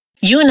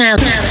You're now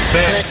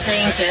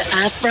listening to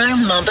Afro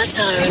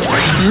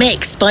Mumbatone,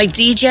 mixed by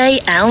DJ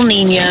El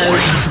Nino,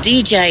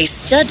 DJ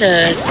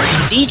Studders,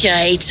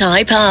 DJ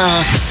Type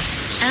R.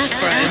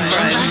 Afro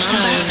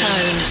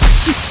Mumbatone.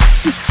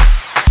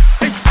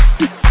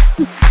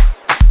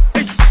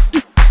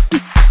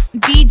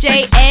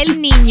 DJ El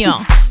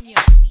Nino.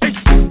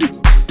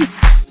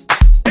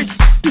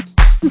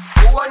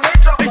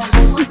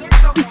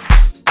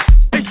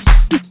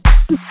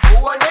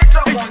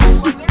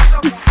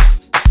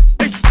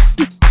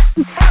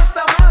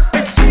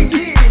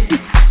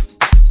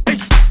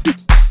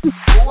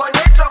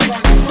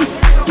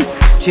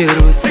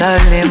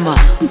 Jerusalema,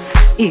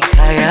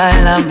 ikhaya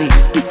lami,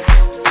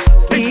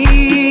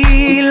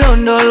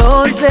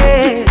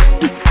 ilondoloze,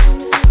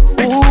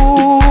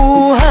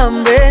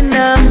 uhambe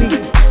nami,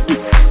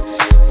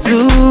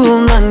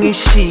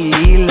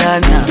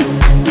 zungangishilana.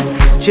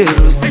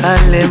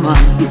 Jerusalema,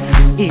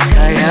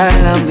 ikhaya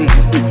lami,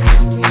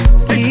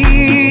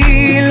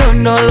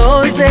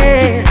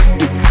 ilondoloze,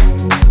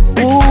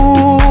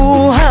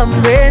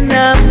 uhambe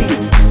nami,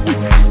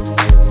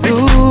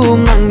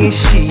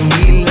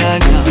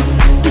 zungangishilana.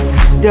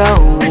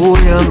 Dawo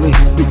yami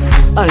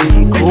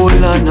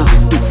ayikholana,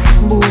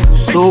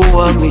 buso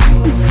wami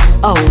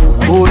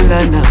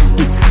awukholana.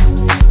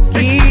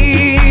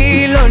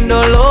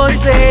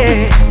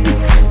 Ilondoloze,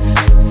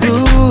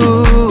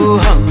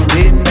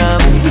 zuhambe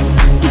nami.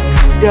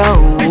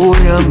 Dawo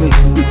yami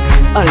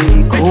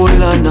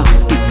ayikholana,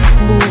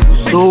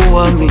 buso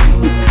wami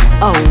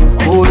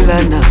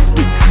awukholana.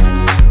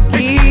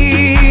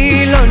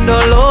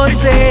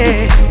 Ilondoloze,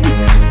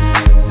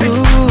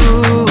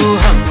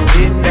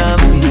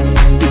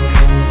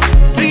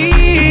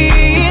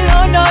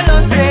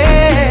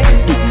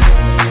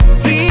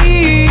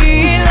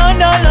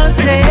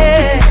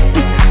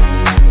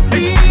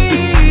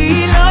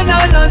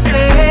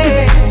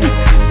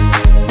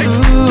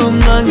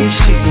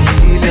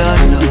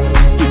 ngishilana,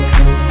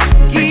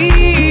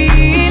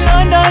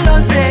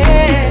 ilondoloze,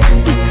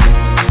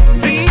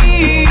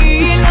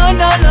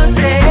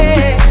 ilondoloze,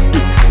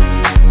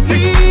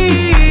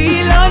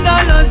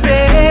 ilondoloze,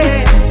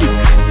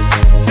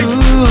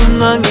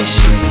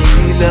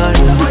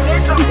 zungangishilana.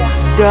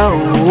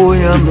 Dawo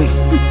yami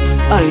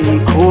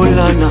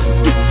ayikholana,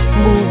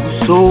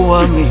 buso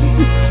wami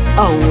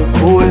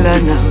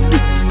awukholana.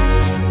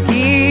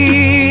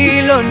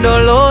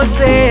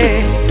 Ilondoloze,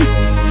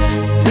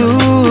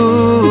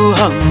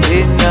 zuhambe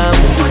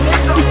nami.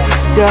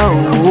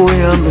 Dawo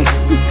yami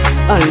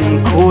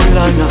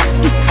ayikholana,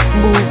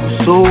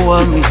 buso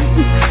wami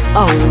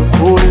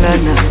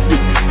awukholana.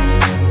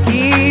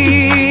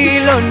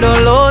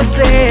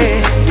 Ilondoloze,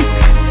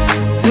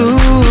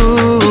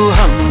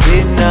 zuhambe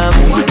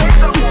nami.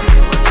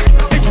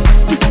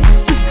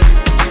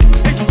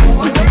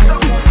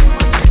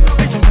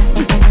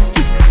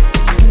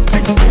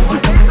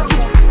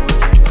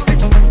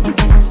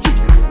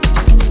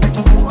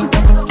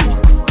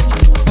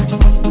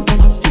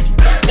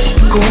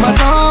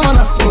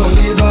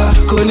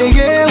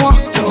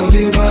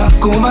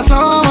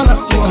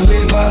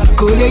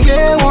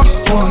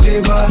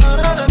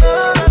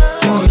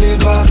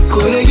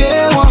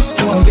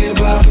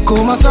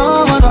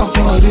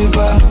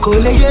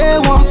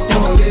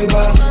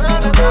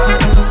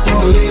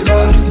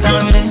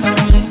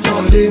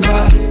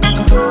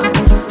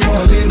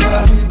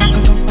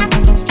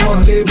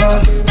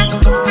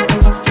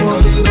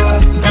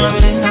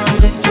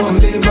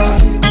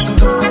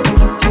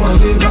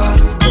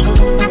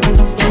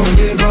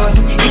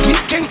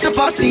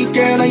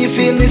 Girl, are you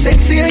feeling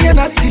sexy and you're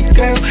not it,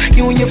 girl?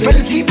 You and your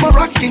friends keep on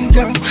rocking,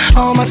 girl.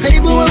 On my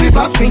table when we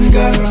popping,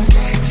 girl.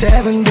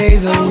 7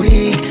 days a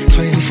week,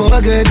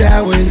 24 good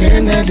hours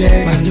in a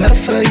day. My love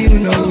for you,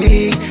 no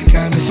weak.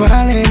 Got me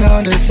smiling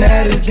on the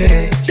saddest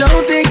day.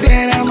 Don't think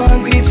that I'm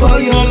hungry for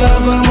your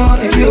love, I'm on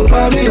if you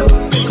pop me up.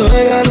 Cause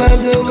I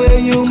love the way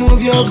you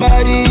move your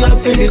body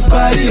up in this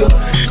party, up.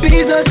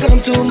 Please don't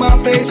come to my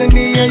place and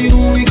me and you,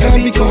 we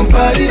can become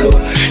party, up.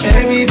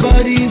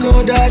 Everybody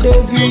know that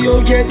we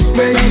all get to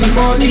spend the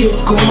money.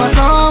 Come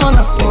on,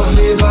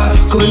 Oliva,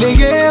 college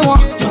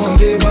one,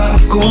 Oliva,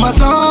 come on,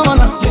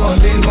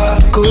 Oliva,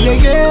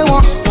 college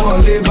one,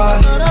 Oliva,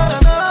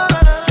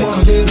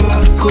 Oliva,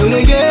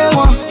 college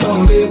one,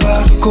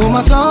 Oliva, come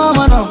on,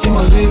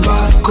 Oliva,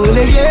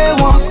 college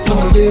one,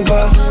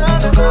 Oliva,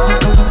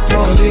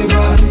 Oliva,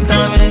 Oliva,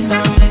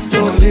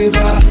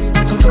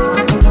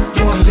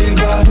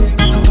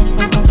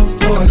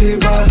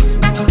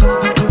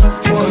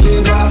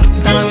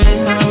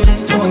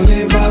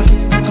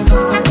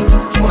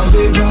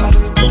 Oliva,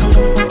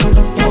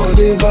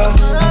 Oliva,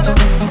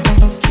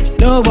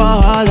 No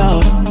wahala,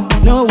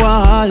 no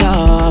wahala.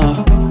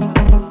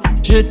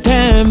 Je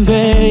t'aime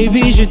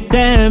baby, je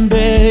t'aime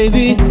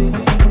baby.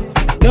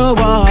 No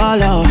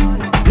wahala,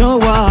 no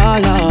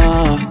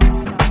wahala.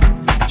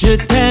 Je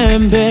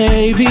t'aime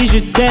baby, je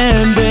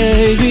t'aime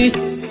baby.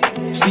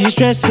 See you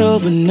stress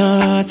over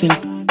nothing.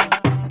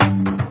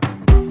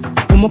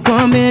 I'ma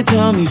come and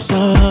tell me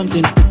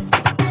something.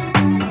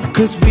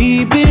 Cause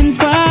we've been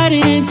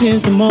fighting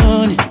since the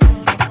morning.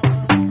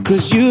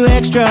 'cause you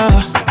extra.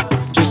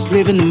 Just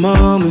live in the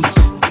moment.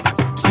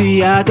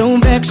 See, I don't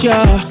vex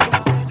ya,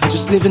 I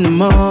just live in the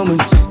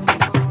moment.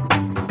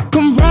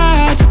 Come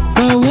ride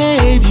my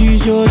wave,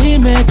 use your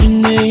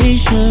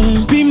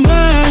imagination. Be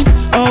mine,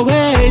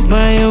 always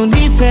my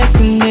only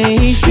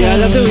fascination. Yeah, I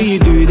love the way you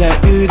do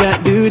that, do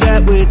that, do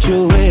that with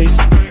your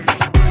waist.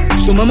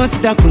 So mama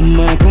stop, come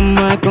my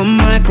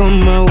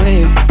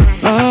way.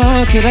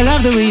 Oh, said I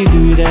love the way you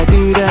do that,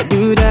 do that,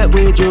 do that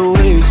with your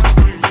waist.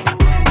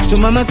 So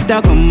mama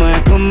stop, come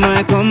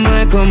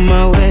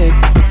my way.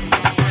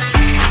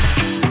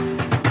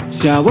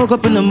 See, I woke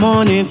up in the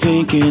morning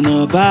thinking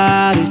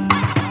about it.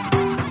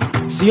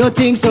 See, your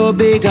thing so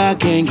big I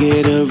can't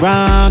get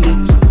around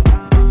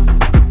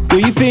it. Do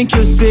you think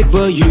you're sick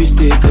but you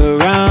stick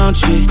around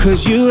shit?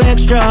 'Cause you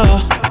extra,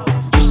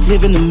 just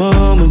live in the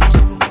moment.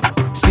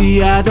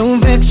 See, I don't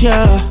vex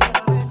ya,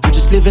 I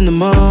just live in the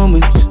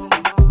moment.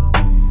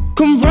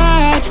 Come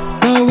ride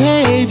my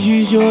wave,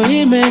 use your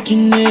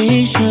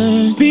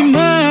imagination. Be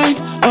mine,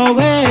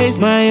 always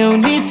my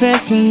only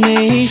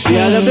fascination.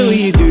 Yeah, I love the way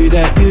you do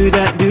that, do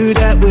that, do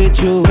that with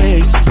your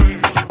waist.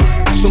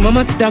 So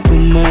mama stop,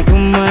 come my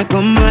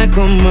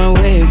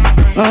way.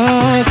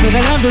 Oh, said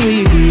I love the way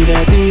you do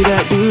that, do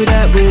that, do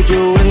that with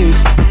your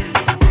waist.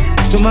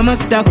 So mama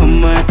stop,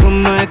 come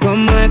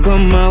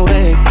my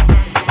way.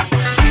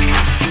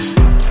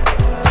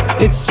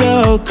 It's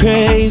so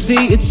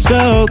crazy, it's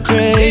so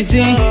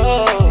crazy.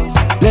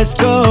 Let's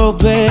go,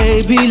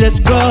 baby, let's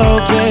go,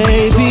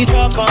 baby.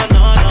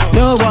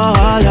 No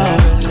wahala,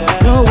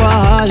 no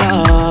wahala.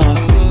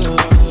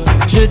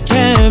 Je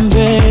t'aime,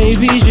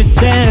 baby, je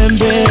t'aime,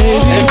 baby.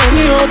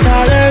 Ẹni ó ta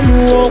lẹ́nu,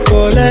 ó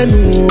kọ lẹ́nu,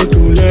 ó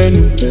dùn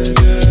lẹ́nu.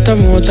 Tell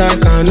me what I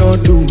cannot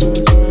do,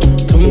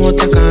 tell me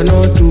what I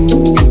cannot do.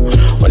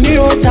 Ẹni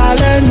ó ta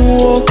lẹ́nu,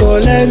 ó kọ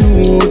lẹ́nu,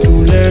 ó dùn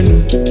lẹ́nu.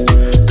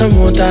 Tell me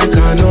what I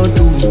cannot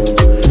do,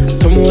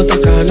 tell me what I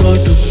cannot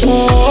do.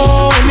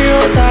 Ẹni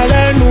ó ta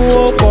lẹ́nu,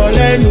 ó kọ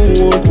lẹ́nu,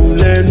 ó dùn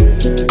lẹ́nu.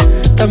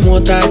 Tell me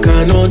what I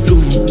cannot do,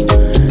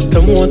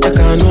 tell me what I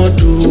cannot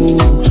do.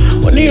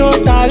 Ẹni ó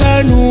ta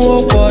lẹ́nu, ó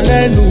kọ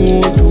lẹ́nu,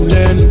 ó dùn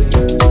lẹ́nu.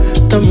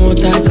 Tell me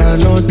what I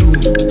cannot do,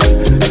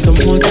 tell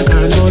me what I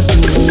cannot do.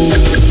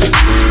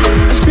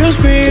 Excuse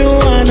me, you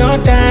are not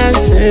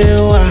dancing,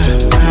 why?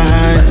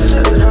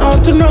 I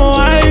want to know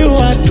how you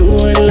are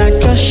doing like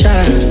you're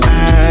shy.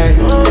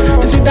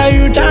 Is it that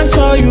you dance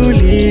or you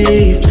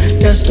leave?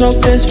 There's no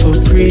place for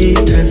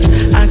pretense.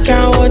 I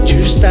can't watch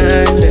you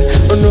stand there,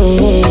 oh no.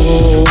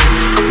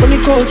 When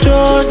you go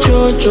jo,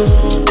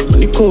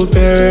 when you go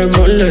bury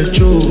my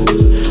lejo.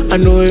 I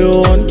know you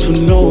want to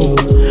know,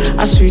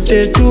 how sweet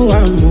they do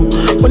amo.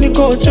 When you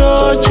go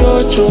jo,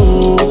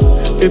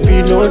 baby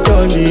no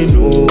darling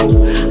no.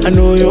 I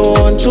know you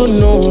want to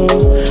know,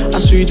 how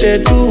sweet they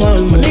do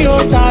amo. When you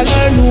ta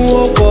lẹ́nu,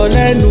 ó kọ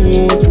lẹ́nu,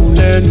 ó dùn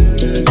lẹ́nu.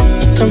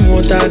 Tell me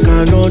what I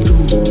cannot do,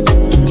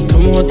 tell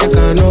me what I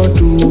cannot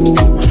do.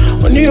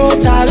 When you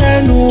ta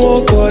lẹ́nu, ó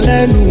kọ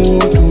lẹ́nu, ó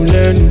dùn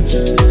lẹ́nu.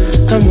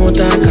 Tell me what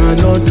I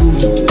cannot do,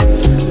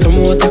 tell me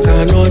what I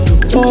cannot do.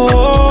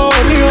 Oh,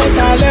 when you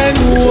ta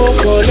lẹ́nu, ó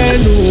kọ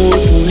lẹ́nu, ó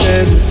dùn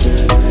lẹ́nu.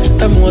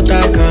 Tell me what I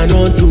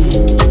cannot do,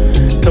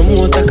 tell me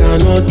what I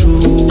cannot do.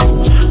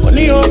 When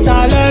you ta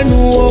lẹ́nu,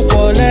 ó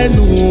kọ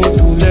lẹ́nu, ó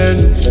dùn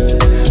lẹ́nu.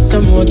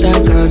 Tell me what I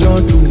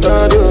cannot do,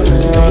 tell me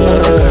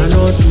what I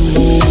cannot do.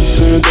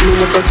 So you tell me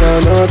what I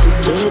cannot do.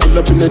 Pull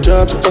up in the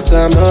drop because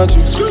I'm not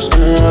you.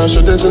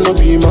 Sure there's no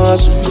be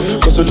muscle.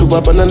 Cause you look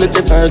up and let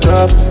the fire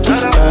drop.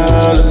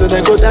 Listen,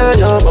 they go down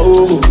your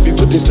bow. If you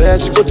put the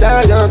stress, you go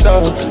down your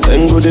dog.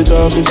 Then go they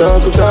talk.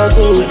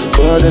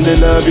 But then they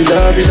love you.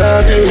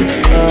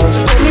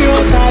 Only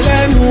your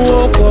talent,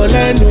 no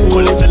calling, no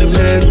listening.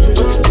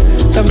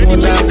 Tell me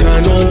what I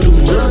cannot do.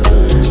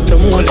 Tell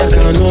me what I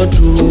cannot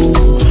do.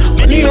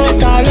 Only your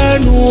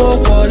talent, no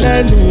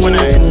calling, no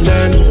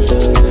listening.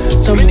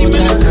 Tell me what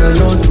I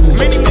cannot do.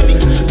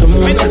 Tell me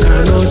what I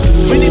cannot do.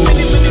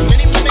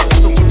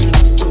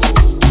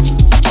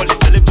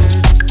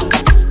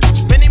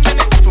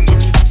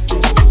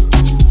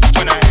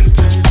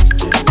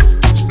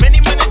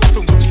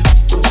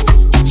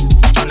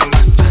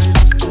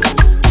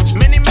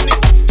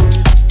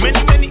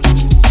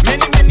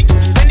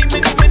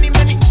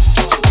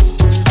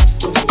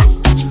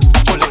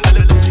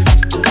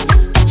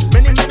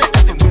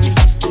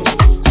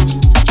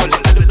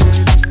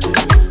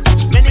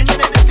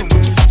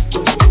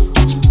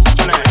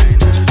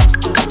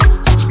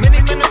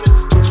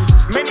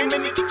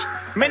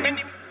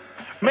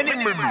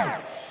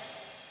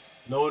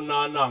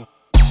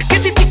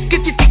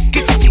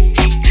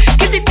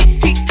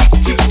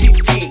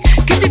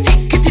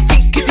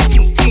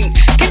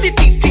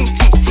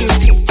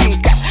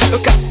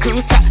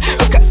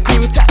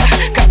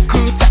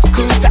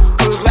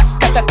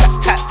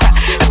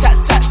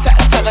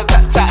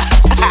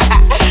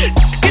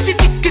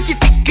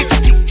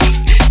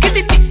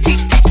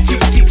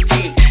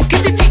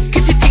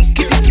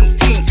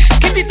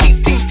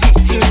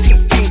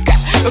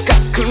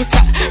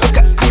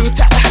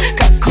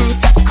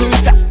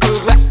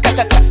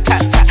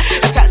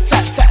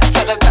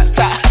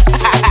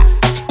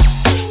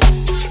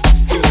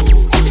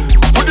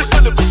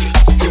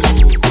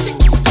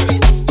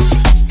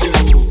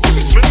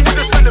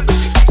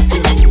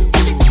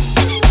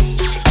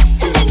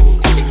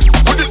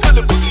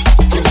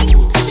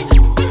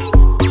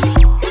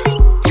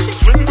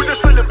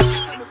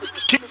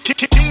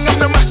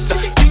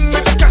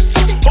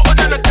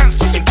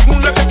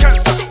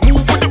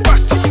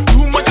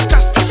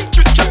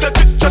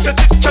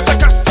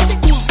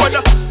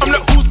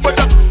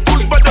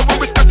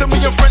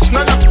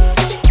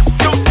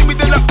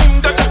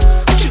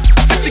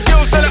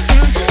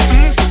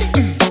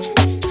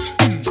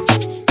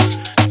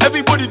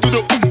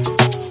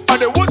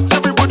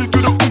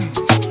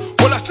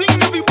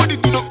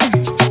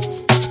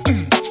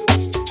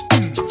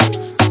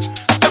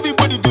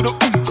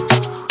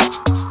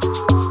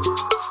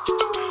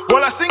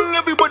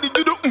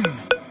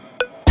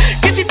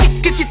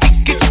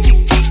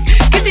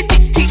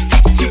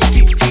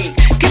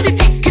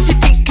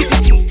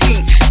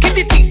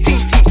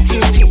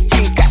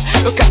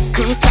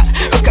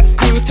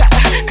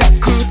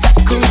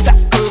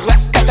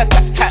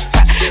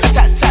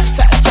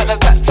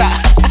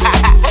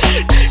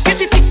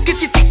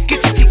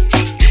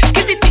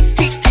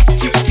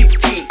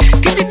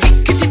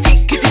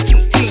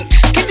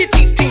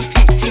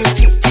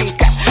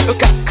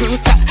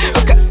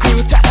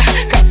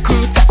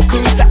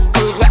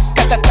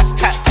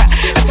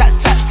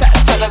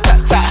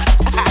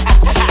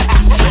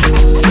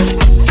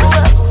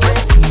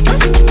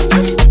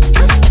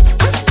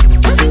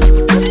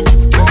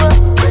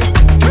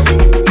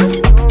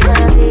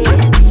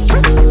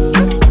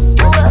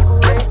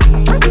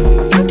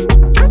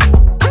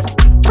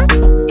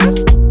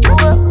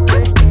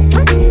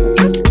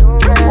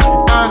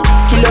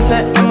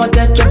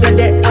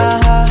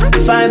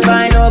 fine,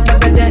 fine, oh,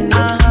 baby,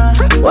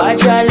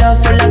 watch your love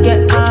for like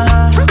it,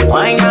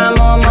 why not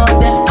more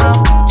than,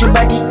 your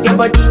body,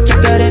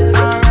 check it,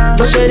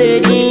 push it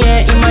in,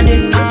 yeah, in my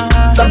day,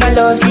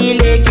 Kabalo, see,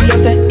 leg, kill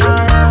it,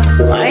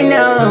 why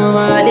now,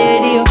 my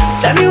lady,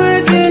 tell me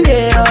what's in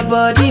your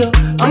body,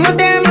 I'm not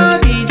damn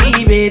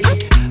easy, baby,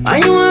 why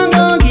you want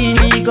to give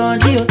me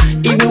control,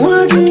 if you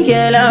want to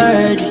get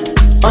already,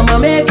 I'ma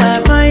make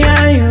up my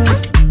you,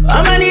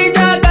 I'ma need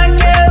to can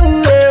you,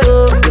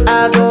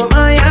 I go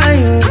my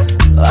you,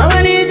 I'ma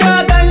need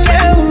to can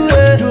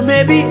you, do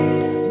maybe,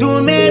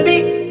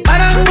 I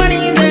don't want to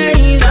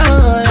say so,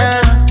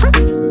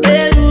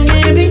 yeah, do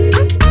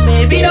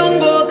maybe don't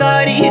go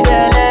carry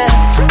belly,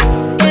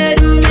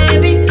 do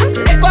maybe,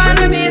 let one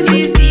of me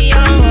see, oh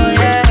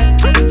yeah,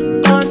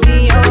 don't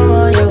see,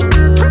 oh yo,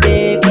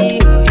 baby,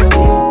 oh yo,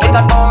 make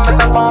a pom,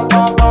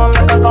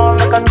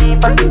 make a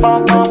keep a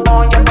pom,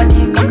 your body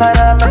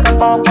kakara, make a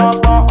pom,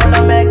 on a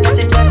make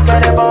it check,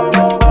 get a bom,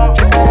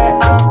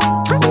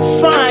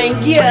 fine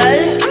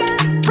girl,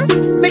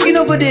 make you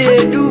nobody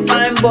do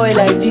fine boy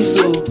like this,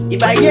 so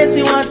if I hear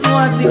say one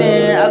thing,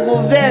 I go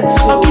vex.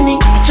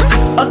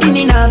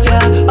 Okini, nafia,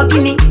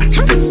 okini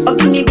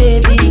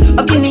baby,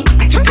 okini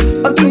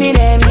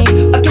let me,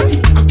 okiti,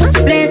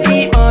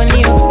 plenty money,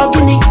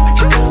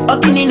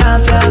 okini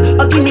nafia,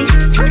 okini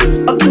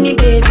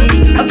baby,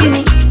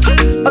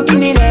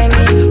 okini let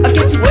me,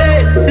 okiti,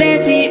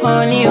 plenty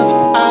money,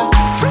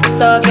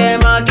 toke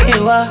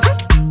makewa,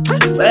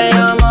 when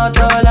I'm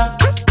motola,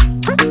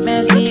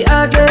 Messi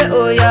ake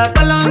oya,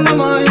 kalanga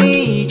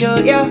money,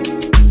 joya.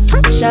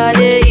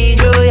 Shade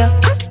ijoya,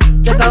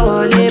 take a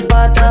wale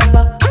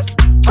patapa.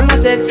 I'm a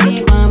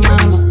sexy mama,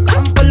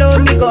 come follow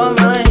me, come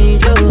my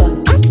ijoya.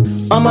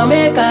 I'ma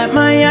make up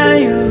my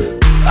you,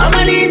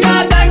 I'ma need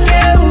to can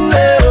you,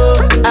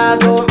 I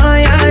go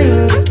my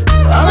you,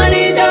 I'ma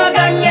need to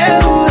can you,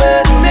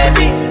 do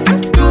maybe,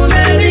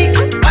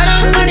 I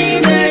don't want to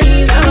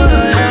say so,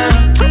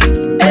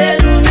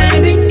 do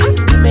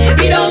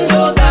maybe don't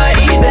go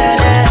carry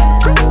belly,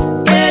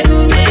 do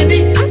maybe,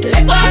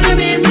 like one of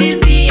me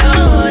see,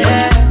 oh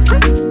yeah.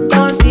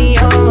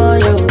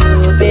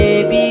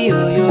 Baby,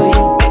 oh yo,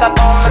 make a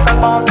pom,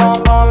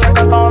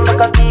 make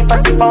a keep a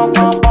pom,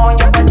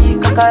 your body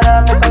kakara,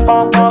 make a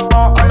pom,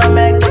 on a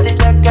make it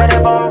check, get a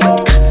bom,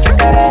 make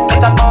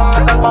a pom,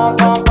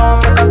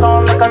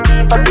 make a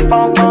keep a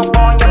pom,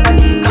 your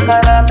body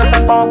kakara, make a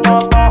pom,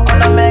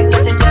 on a make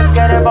it check,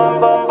 get a bom,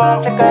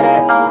 check it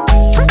out.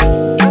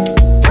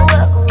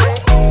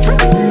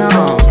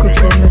 Non, écoute,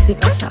 ne fais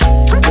pas ça.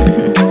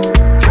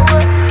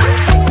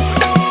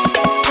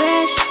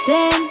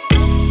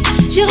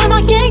 J'ai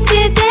remarqué que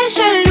t'étais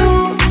chelou.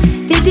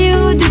 T'étais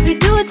où depuis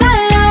tout à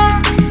l'heure?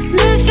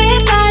 Me fais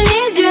pas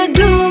les yeux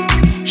doux.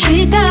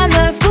 J'suis ta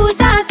meuf ou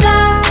ta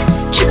soeur.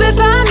 Tu peux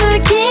pas me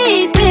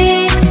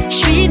quitter.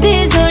 J'suis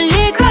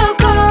désolée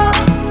Coco.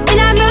 Et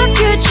la meuf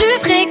que tu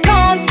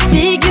fréquentes,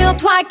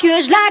 figure-toi que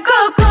je la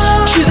coco.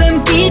 Tu veux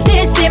me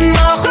quitter, c'est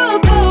mort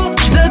Coco.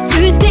 J'veux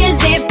plus tes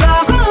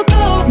efforts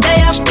Coco.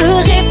 D'ailleurs j'te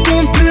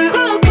réponds plus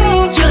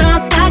Coco. Sur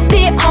Insta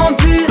t'es en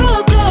vue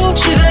Coco.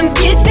 Tu veux me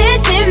quitter,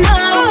 c'est mort.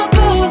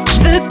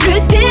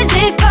 Plus tes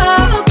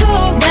efforts, Coco.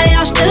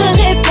 D'ailleurs je te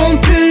réponds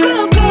plus,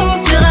 Coco.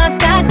 Sur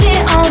Insta t'es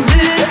en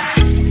vue.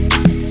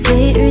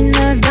 C'est une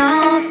meuf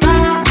dans spa,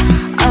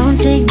 en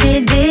flic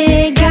des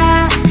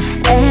dégâts.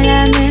 Elle a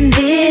même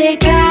des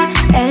cas,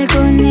 elle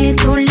connaît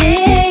tous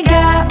les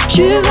gars.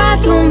 Tu vas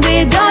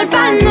tomber dans le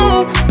panneau,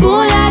 pour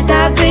la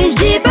taper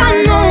j'dis pas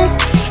non.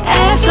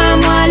 Elle fera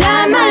moi la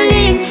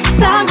maligne,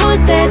 sa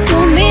grosse tête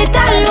sous mes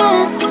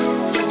talons.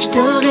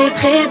 J't'aurais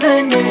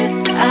prévenu,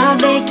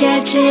 avec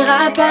elle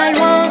t'iras pas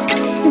loin.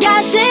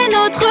 Gâcher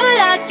notre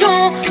relation,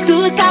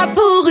 tout ça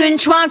pour une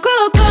chouin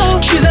Coco.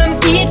 Tu veux me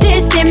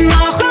quitter, c'est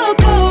mort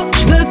Coco.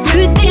 J'veux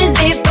plus tes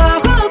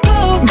efforts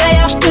Coco.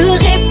 D'ailleurs j'te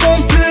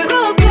réponds plus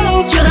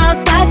Coco. Sur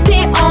Insta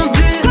t'es en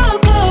vue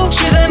Coco.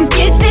 Tu veux me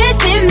quitter,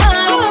 c'est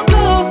mort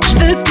Coco.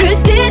 J'veux plus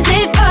tes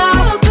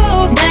efforts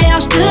Coco.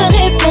 D'ailleurs j'te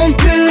réponds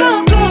plus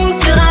Coco.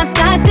 Sur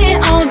Insta t'es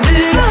en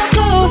vue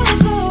Coco.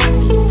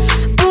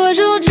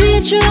 Aujourd'hui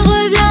tu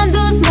reviens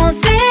doucement,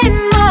 c'est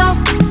mort.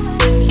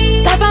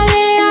 T'as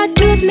parlé à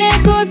toutes mes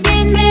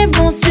copines, mais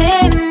bon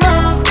c'est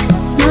mort.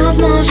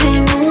 Maintenant j'ai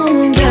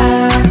mon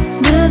gars,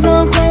 2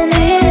 ans qu'on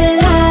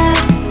est là.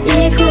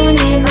 Il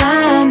connaît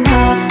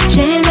maman,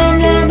 j'ai même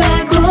le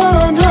bac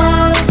au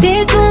doigt. T'es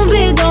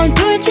tombé dans le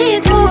petit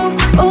trou.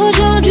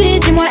 Aujourd'hui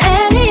dis-moi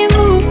elle est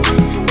où?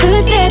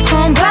 Peut-être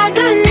en bas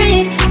de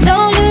nuit,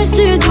 dans le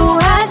sud ou à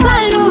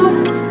Salou.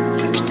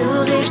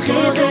 J't'aurais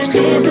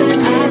prévenu,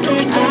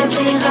 avec elle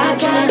t'iras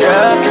pas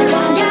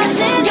loin.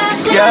 Gâcher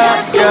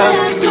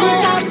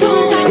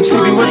I'm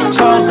Stevie with the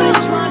talk.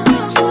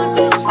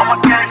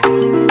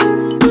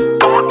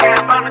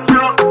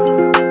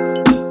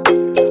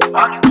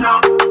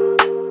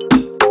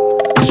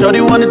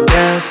 Shorty wanna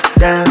dance,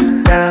 dance,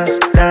 dance,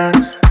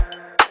 dance.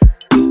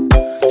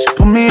 She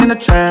put me in a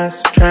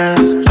trance,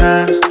 trance,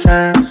 trance,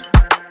 trance.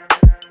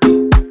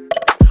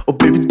 Oh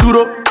baby,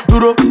 duro,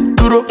 duro,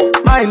 duro,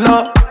 my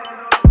love.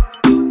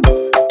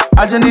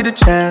 I just need a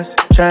chance.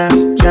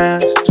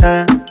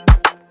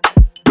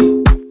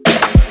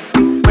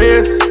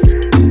 Wait.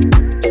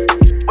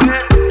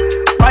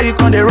 Why you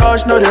can't they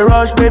rush? No, they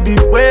rush, baby,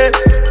 wait.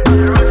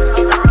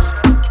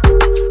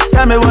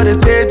 Tell me what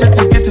it takes just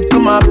to get you to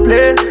my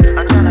place.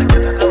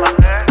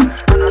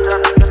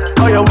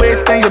 All your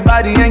waist and your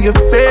body and your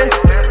face,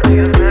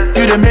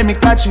 you done made me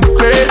catch you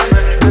crazy.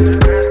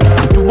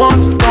 You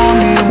want to turn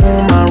me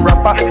woman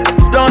rapper,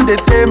 you done they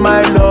take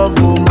my love,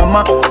 oh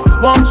mama.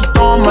 You want to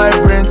turn my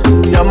brain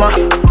to yama.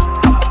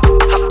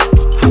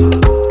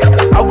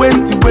 I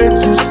waist the way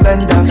too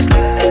slender,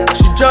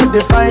 she just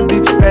define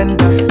big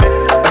spender.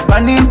 I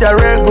need a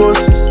rego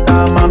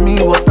sister,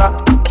 mommy water.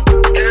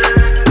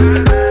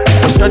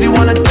 But shawty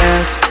wanna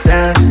dance.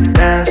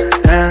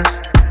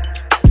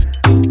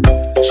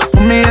 She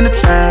put me in a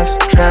trance.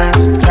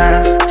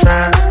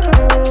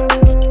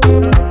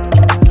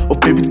 Oh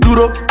baby,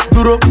 duro,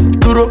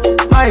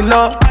 my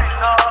love.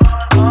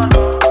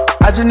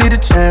 I just need a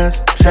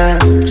chance.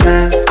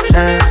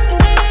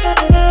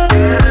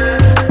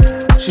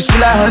 She sweet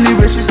like honey,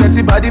 when she set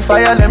it by the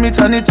fire, let me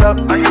turn it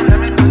up.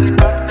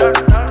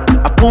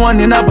 I put one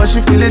in her, but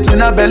she feel it in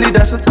her belly,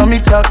 that's a tummy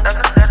tuck.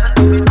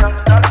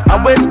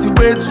 I waist the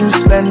way too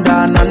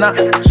slender, nana.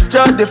 She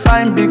just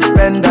define big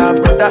spender,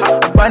 brother.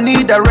 I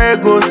need a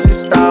rego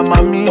sister,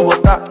 mommy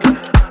water.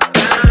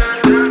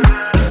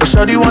 But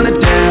shawty wanna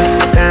dance.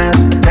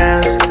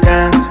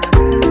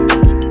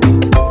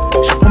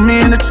 She put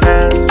me in a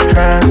trance.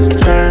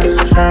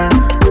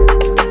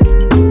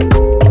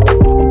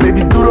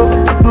 Baby, duro,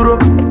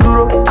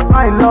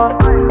 my love.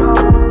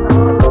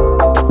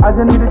 I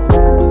just need a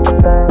chance.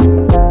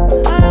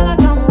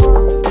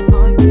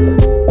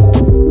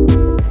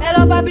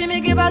 Hello papi,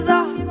 mais qu'est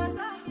bazar?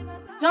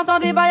 J'entends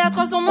des bails à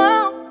 300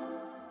 mains.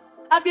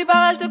 À ce qui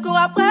paraît, je te cours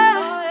après.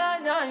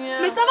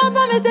 Mais ça va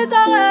pas, mais t'es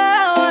taré,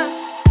 ouais.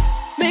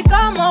 Mais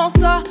comment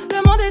ça,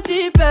 le monde est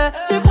typé?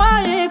 Tu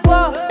croyais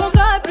quoi, qu'on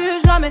serait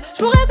plus jamais?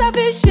 J'pourrais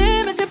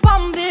t'afficher, mais c'est pas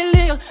mon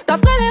délire.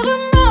 D'après les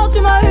rumeurs,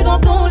 tu m'as eu dans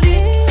ton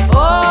lit.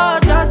 Oh,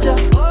 dja dja,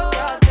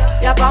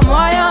 y'a pas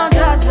moyen,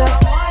 dja dja.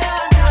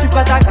 J'suis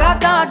pas ta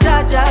cata,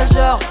 dja dja.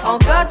 Genre, en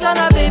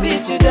katana,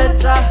 baby, tu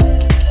dettes ça.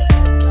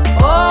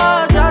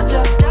 Oh, dja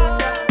dja,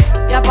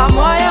 y'a pas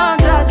moyen,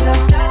 dja dja.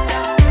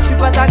 J'suis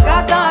pas ta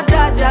cata,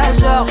 dja dja.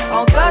 Genre,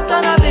 en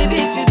katana,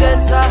 baby, tu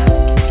dettes ça.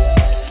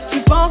 Tu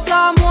penses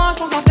à moi,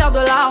 j'pense à faire de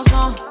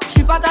l'argent.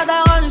 J'suis pas ta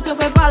daronne, j'te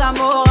fais pas la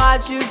morale.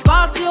 Tu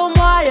parles sur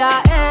moi, y'a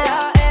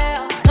air.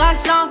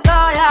 Crash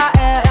encore, y'a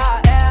air.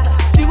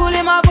 Tu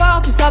voulais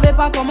m'avoir, tu savais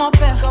pas comment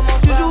faire.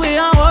 Tu jouais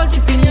un rôle,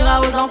 tu finiras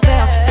aux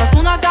enfers. Dans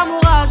son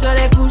Nakamura, je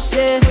l'ai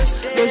couché.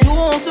 Le jour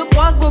où on se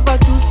croise, faut pas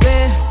tout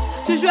faire.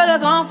 Tu jouais le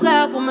grand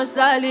frère pour me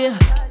salir.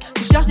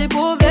 Tu cherches des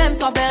problèmes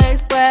sans faire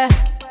exprès.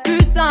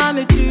 Putain,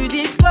 mais tu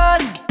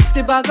déconnes.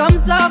 C'est pas comme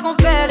ça qu'on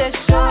fait les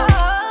choses.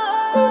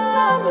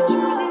 Putain, si tu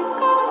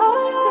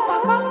déconnes, c'est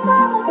pas comme ça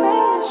qu'on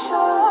fait les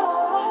choses.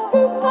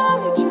 Putain,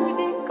 mais tu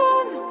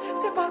déconnes,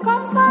 c'est pas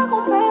comme ça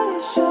qu'on fait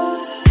les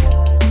choses.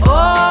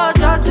 Oh,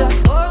 dja dja,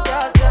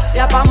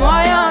 y'a pas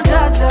moyen,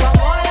 dja dja.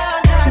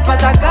 J'suis pas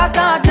ta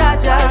cata, dja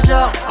dja.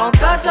 Genre, en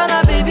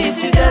katana, baby,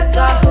 tu dettes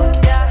ça.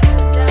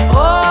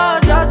 Oh,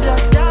 dja dja,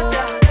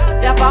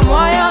 y'a pas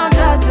moyen,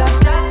 dja dja.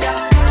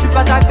 J'suis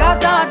pas ta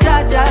cata,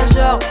 dja dja.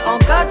 Genre, en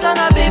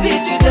katana, baby,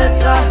 tu dettes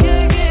ça.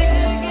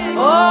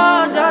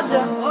 Oh, dja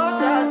dja,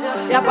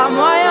 y'a pas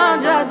moyen,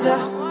 dja dja.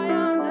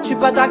 J'suis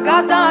pas ta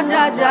cata,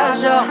 dja dja.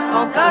 Genre,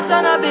 en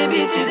katana,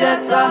 baby, tu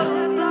dettes ça.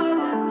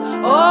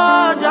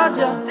 Oh, dja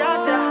dja,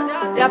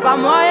 y'a pas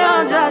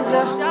moyen, dja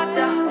dja.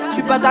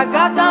 J'suis pas ta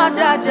cata,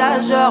 dja dja.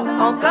 Genre,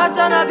 en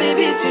katana,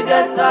 baby, tu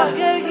dettes ça.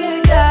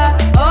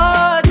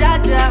 Oh, dja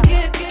dja,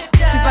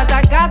 j'suis pas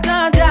ta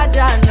cata, dja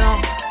dja, non.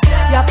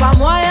 Y'a pas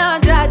moyen,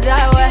 dja dja,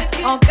 ouais.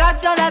 En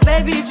katana,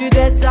 baby, tu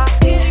dettes ça.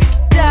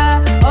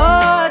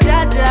 Oh,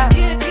 dja dja,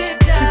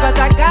 j'suis pas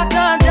ta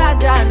cata, dja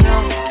dja,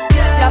 non.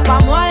 Y'a pas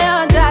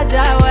moyen, dja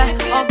dja, ouais.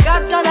 En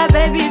katana,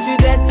 baby, tu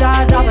dettes ça,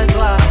 d'après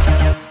toi.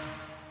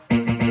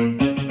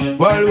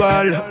 Well,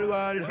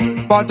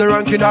 party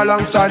ranking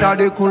alongside of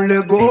the cool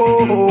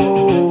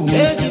go.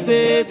 Hey,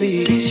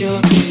 baby, it's your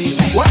baby.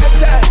 What's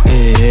that?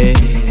 Hey,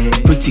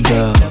 pretty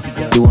girl,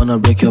 you wanna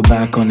break your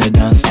back on the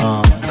dance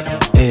song.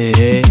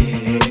 Hey,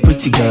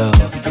 pretty girl,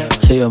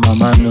 show your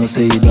mama know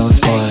say you don't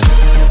spoil.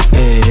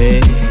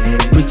 Hey,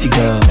 pretty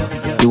girl,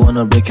 you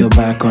wanna break your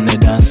back on the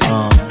dance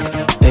song.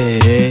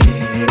 Hey,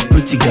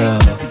 pretty girl,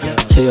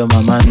 show your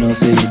mama know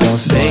say you don't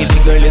spoil.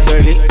 Baby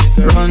girly,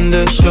 run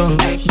the show.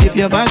 Dip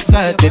your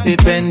backside, baby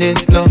bend it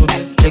slow.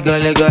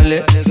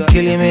 Legale,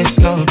 killing me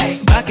slow.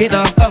 Back it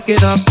up,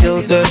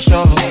 still the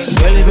show.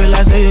 Girl,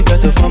 I say you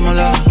got the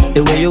formula.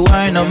 The way you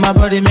whine on my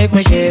body make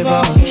me give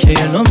up. Sure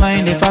you no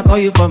mind if I call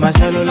you for my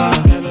cellular.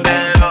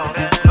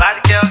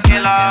 Bad girl,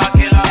 killer.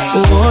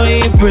 Oh,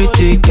 hey,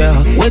 pretty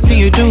girl, wait till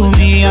you do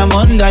me, I'm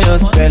under your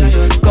spell.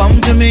 Come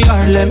to me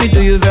or let me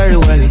do you very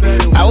well.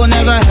 I will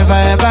never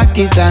ever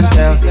kiss and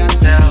tell.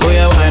 Oh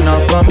yeah, wind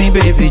up on me,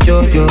 baby,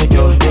 jo.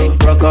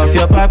 Rock off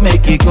your back,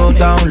 make it go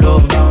down low.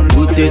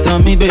 Put it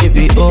on me,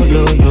 baby, oh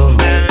yo.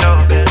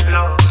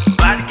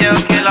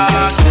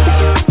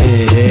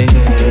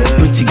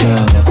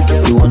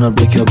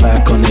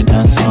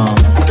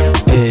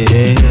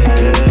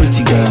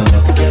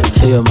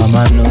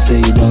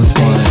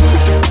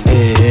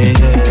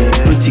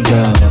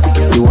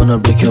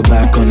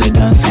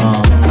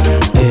 song.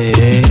 Hey,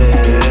 hey,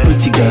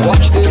 pretty girl,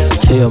 watch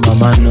this. Say your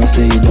mama no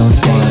say you don't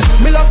spoil.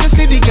 Me love to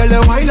see the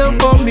girl wine up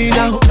for me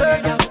now.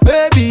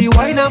 Baby,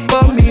 wine up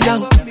for me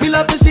now. Me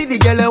love to see the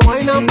girl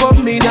wine up for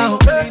me now.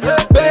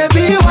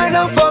 Baby, wine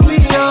up for me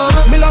now.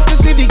 Me love to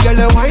see the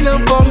girl wine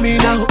up for me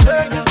now.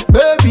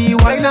 Baby,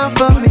 wine up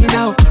for me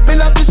now. Me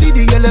love to see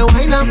the girl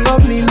wine up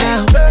for me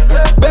now.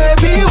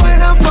 Baby,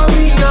 wine up for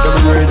me now.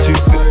 I'm great you,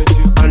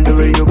 and the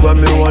way you got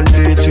me one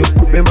date you.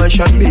 Me man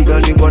shot big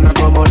and he gonna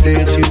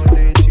accommodate you.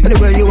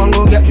 Anywhere you want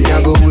go get me,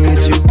 I go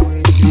with you.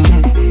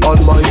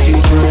 Almighty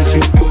great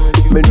you.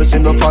 Me no say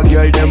no for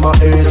girl, them I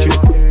hate you.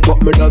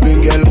 But me loving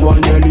girl go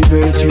and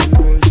elevate you.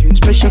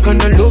 Special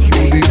kind of love,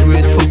 you be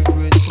grateful.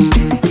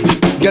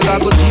 Girl,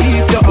 I go see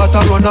if your heart a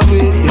run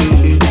away.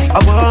 I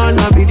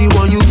wanna be the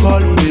one you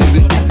call,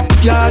 baby.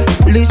 Girl,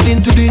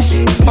 listen to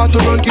this. Part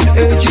of ranking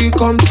AG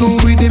come through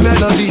with the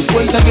melodies.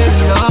 Once again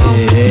now.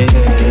 Hey,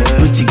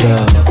 pretty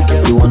girl,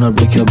 you wanna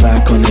break your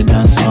back on the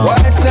dance song.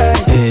 What I say?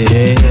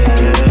 Hey,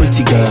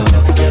 pretty girl,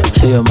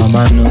 say your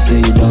mama no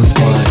say you don't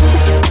spoil.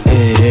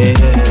 Hey,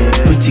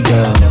 pretty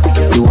girl,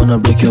 you wanna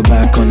break your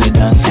back on the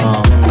dance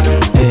song.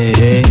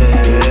 Hey,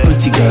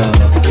 pretty girl,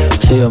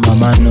 say your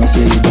mama no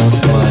say you don't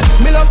spoil.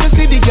 Me love to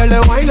see the girl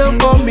wine up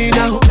for me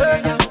now.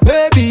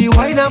 Baby,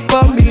 wine up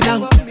for me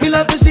now. Me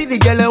love to see the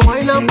girl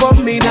wine up for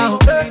me now.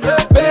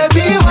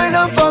 Baby, wine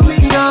up for me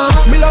now.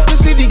 Me love to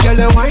see the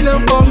girl wine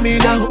up for me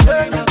now.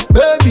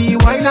 Baby,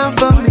 wine up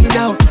for me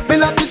now. Me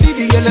love to see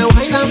the girl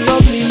wine up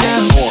for me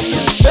now.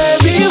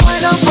 Baby,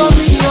 wine up for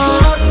me now.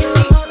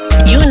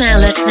 You're now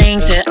listening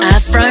to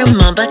Afro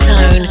Mumba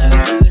Tone.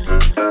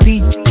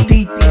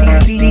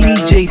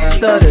 DJ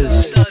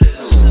Stutters.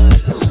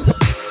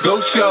 Go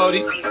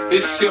shorty,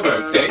 it's your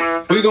birthday.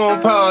 We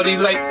gon' party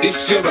like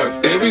it's your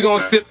birthday. We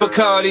gon' sip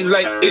Bacardi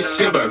like it's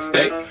your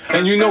birthday.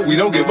 And you know we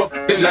don't give up,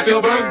 it's like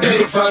your birthday. You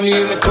can find me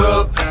in the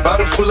club,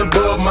 bottle full of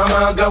bug. Mama,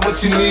 I got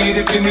what you need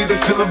if you need to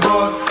fill a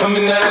buzz. I'm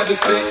in the having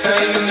sex,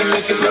 I ain't in the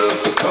making love.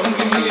 So come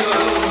give me a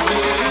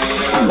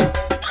hug.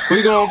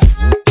 We gon'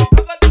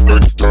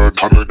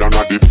 hammer down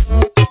a dip.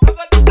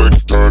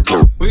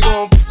 We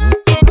gon'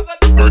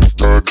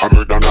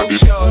 hammer down a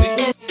dip.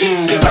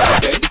 It's your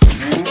birthday.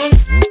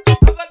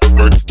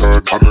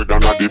 Hammer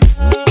down a dip.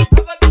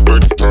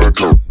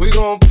 We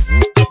gon'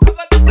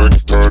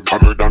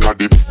 hammer down a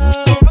dip.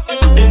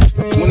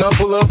 When I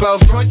pull up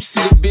out front, you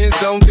see the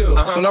Benz on good.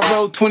 When I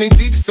roll 20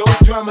 deep, so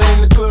it's drama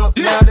in the club.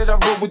 Now that I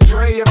roll with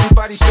Dre,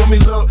 everybody show me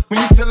love. When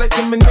you sell like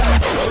them and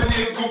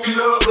plenty of goofy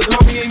love. But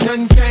homie, ain't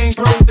nothing changed.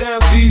 Roll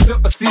down, G's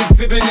up. I see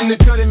exhibit in the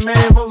cutting,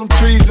 man. Roll them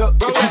trees up.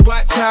 If you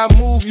watch how I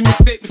move, you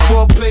mistake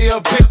before I play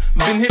up here.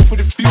 Been hit with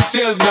a few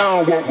shells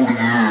now.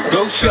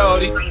 Go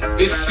shorty,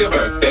 it's your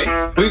birthday.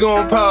 We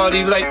gon'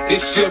 party like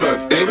it's your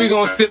birthday. We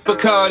gon' sip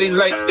Bacardi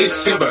like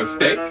it's your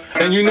birthday.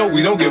 And you know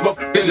we don't give up,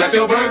 it's like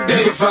your birthday.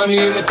 You can find me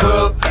in the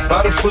club,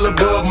 bottle full of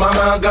bug. Mama,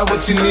 I got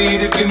what you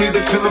need if you need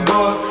to fill a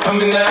buzz. I'm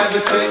in the having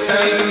sex,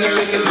 I ain't in the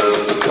making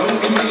love. So come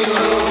give me a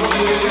hug,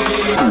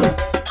 yeah.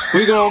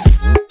 We gon'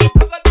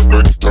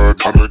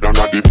 hammer down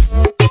a dip.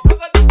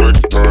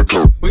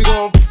 We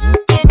gon'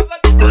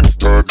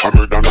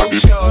 hammer down a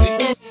dip.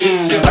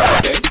 It's your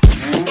birthday.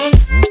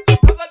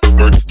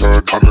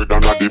 Hammer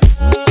down a dip.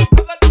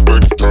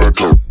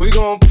 We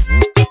gon'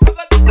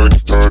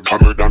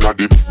 hammer down a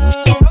dip.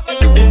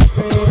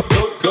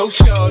 Go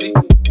shorty,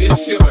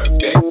 it's your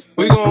birthday.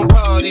 We gon'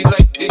 party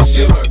like it's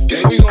your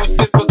birthday. We gon'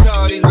 sip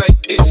Bacardi like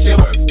it's your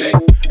birthday.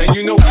 And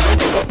you know we don't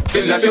give up,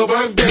 it's not your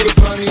birthday. You can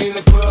find me in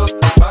the club,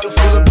 bottle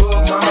full of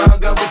bug. Mama, I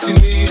got what you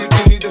need if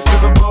you need to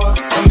fill a buzz.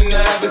 I'm in the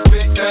having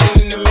sex, I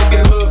ain't in the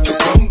making love. So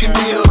come give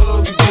me a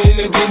hug, you get in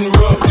there getting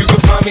rough. You can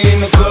find me in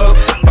the club,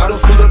 bottle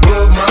full of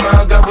bug. Mama,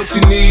 I got what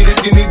you need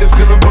if you need to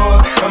fill a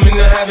buzz. I'm in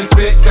the having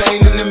sex, I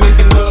ain't in the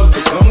making love.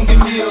 So come give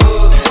me a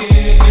hug, yeah.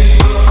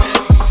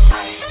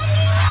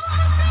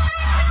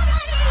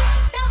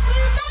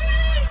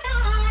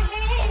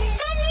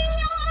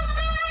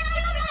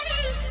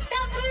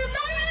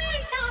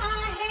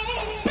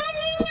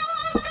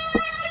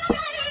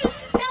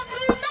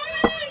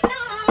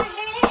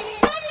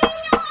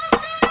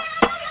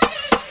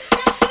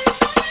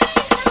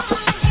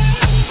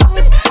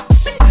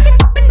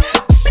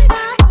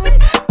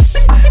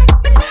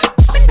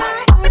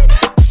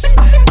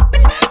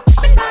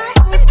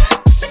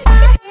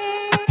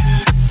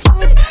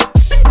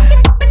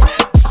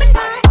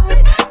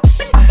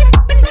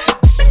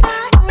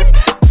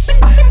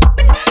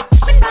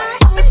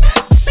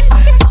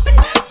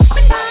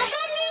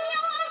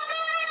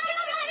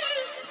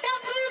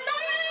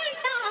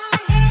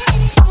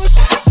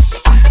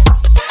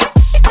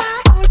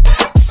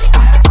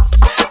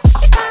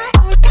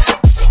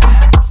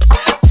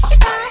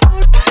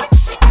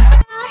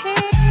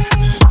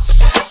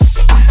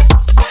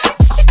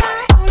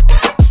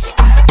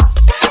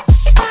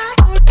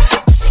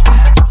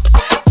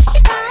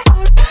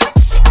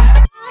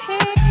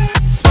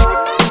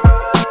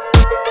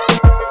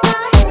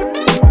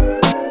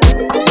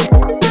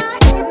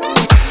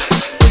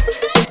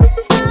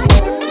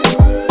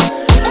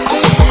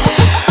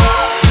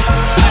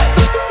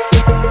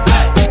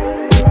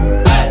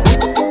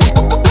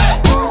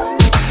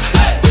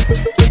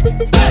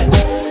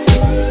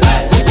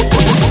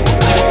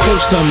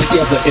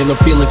 together and I'm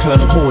feeling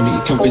kinda horny.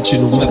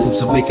 Conventional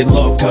methods of making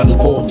love kinda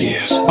bore me.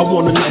 I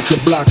wanna knock your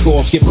block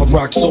off, get my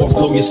rocks off,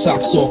 blow your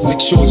socks off, make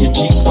sure your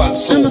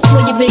G-spot's off. I'ma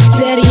call your big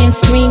daddy and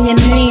scream your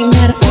name.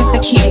 Matter of fact, I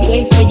can't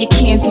wait for your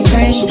candy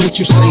rain. So what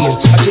you saying?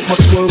 I get my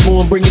swerve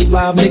on, bring it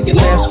live, make it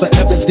last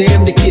forever.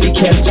 Damn, the kitty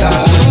cat's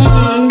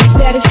tired.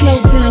 Daddy,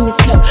 slow down your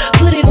flow.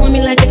 Put it on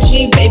me like a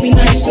G, baby,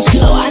 nice and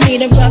slow. I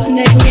need a rough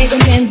neck, nigga,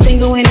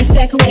 Mandingo in a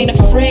sec who ain't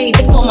afraid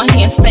to pull my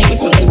hand, spank me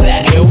from the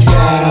back. Yo,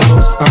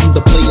 pals, I'm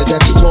the player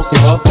that you're talking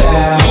about.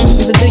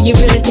 But do you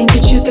really think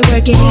that you can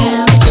work it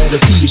out? Better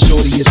see you,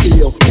 shorty, you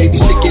still. Baby,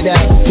 stick it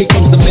out. Here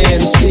comes the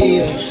man of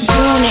steel.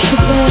 Doing it and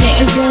doing it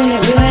and doing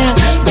it loud.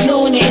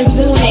 Doing it and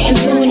doing it and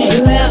doing it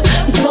loud.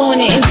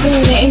 Doing it and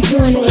doing it and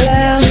doing it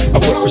loud. I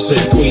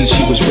represent Queens,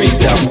 she was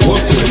raised out in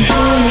Brooklyn.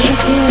 Doing it and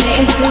doing it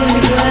and doing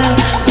it loud.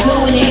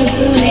 Doing it and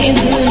doing it and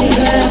doing it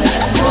loud.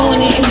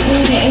 Doing it and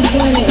doing it and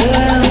doing it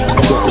loud.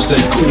 I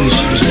represent Queens,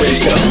 she was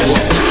raised out in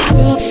Brooklyn.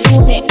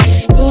 Doing it,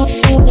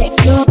 doing it,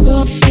 doing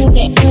it, doing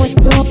it,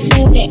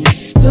 doing it.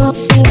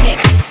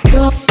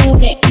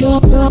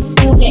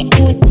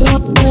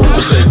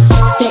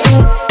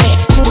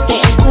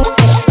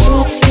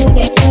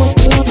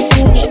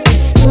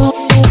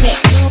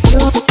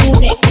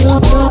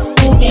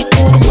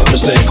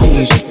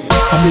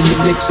 I'm in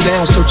the mix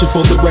now, searching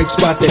for the right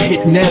spot to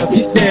hit now.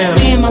 Get down.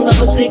 Damn, my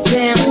level tick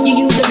down.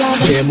 You use the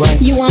rubber. Damn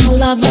right. You are my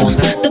lover.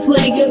 The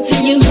pretty good to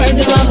you, heard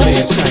the lover.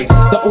 Man tight.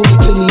 The only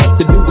thing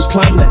left to do is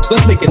climax.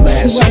 Let's make it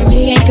last. Word,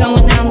 we ain't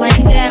going out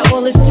like that.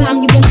 All this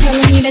time you been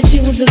telling me that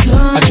you was a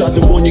dime. I tried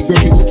to warn you,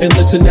 girl, you wouldn't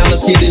listen. Now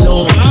let's get it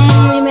on.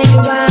 You make it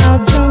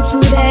wild. Don't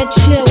do that.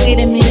 Chill. Wait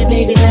a minute,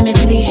 baby. Let me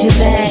please you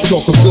back.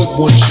 Talk a good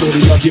one,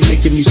 shorty. Love you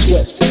making me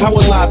sweat. How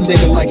a live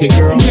nigga like it,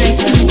 girl? Nice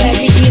and back.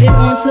 You get it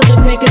on till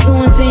the break of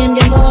dawn. Damn,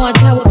 you're large.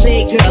 How a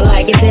big girl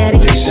like it, daddy.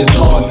 Listen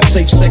hard.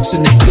 Safe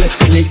sexing it,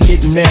 flexing it,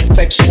 getting that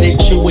affectionate,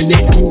 chewing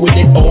it, doing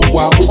it, all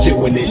while we're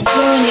doing it.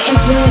 Doing it and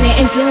doing it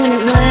and doing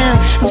it loud.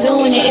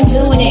 Doing it and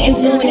doing it and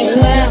doing it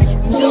loud.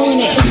 Doing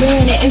it and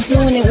doing it and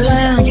doing it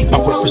loud. I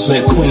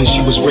represent Queens,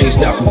 she was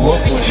raised out in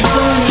Brooklyn. Doing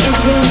it and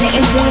doing it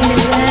and doing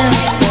it loud.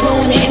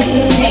 Doing it and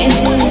doing it and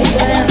doing it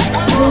loud.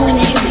 Doing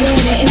it and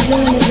doing it and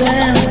doing it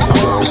loud.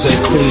 I represent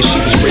Queens, she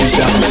was raised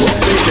out in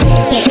Brooklyn.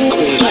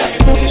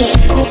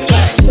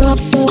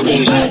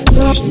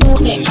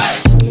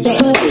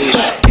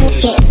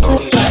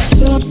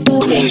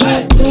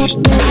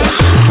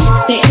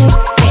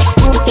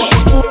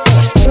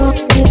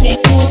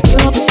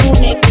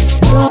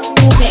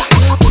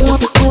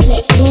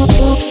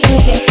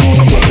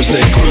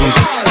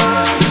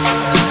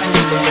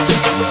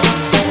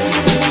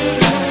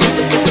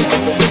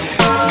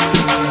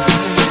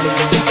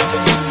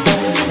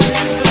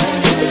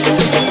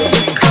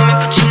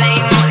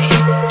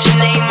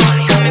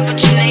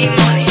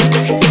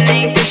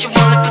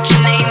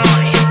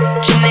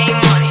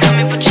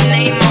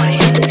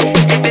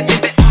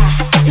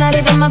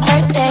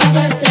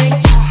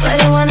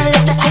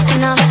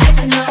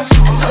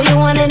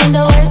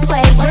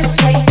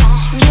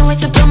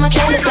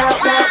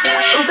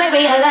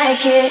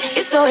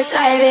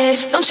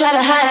 Don't try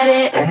to hide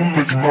it. I'ma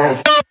make you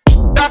mad.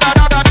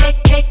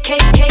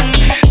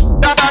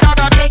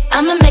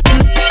 I'ma make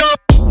you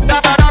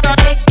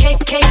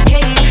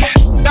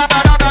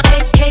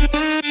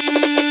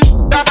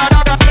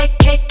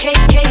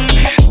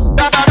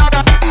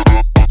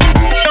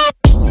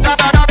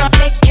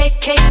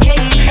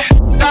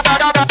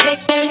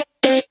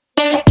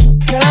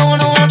Girl, I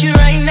wanna want you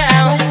right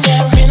now.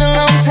 Been a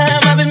long time,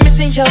 I've been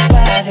missing your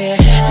body.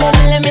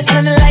 Let me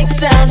turn the lights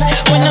down.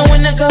 When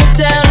I go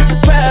down, it's a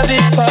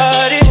private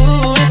party.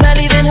 Ooh, it's not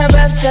even her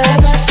birthday,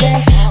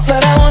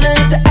 but I wanna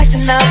let the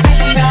icing out.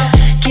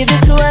 Give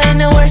it to her in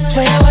the worst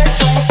way.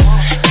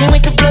 Can't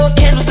wait to blow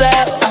candles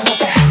out.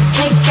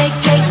 Cake, cake,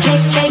 cake,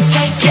 cake, cake,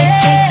 cake, cake,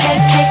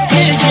 cake, cake,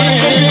 cake.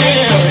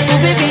 Ooh,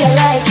 baby, I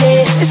like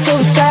it. It's so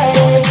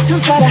exciting.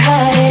 Don't try to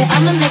hide it.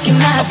 I'ma make it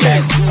my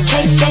cake,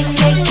 cake, cake,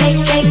 cake,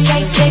 cake, cake,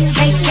 cake,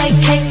 cake, cake,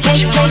 cake,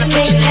 cake,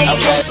 cake,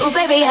 cake. Ooh,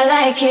 baby, I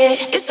like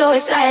it. It's so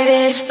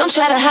exciting. Don't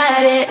try to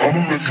hide it. I'ma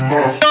make you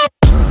mad.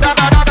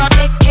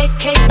 Cake, cake,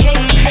 cake,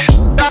 cake.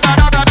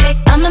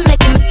 I'ma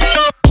make you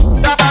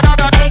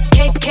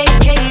cake, cake,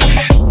 cake,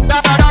 cake,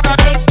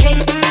 cake,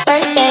 cake,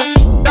 birthday.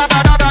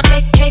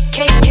 Cake, cake,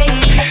 cake,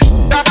 cake.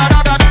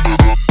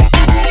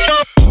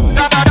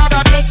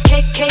 Cake,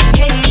 cake, cake,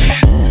 cake.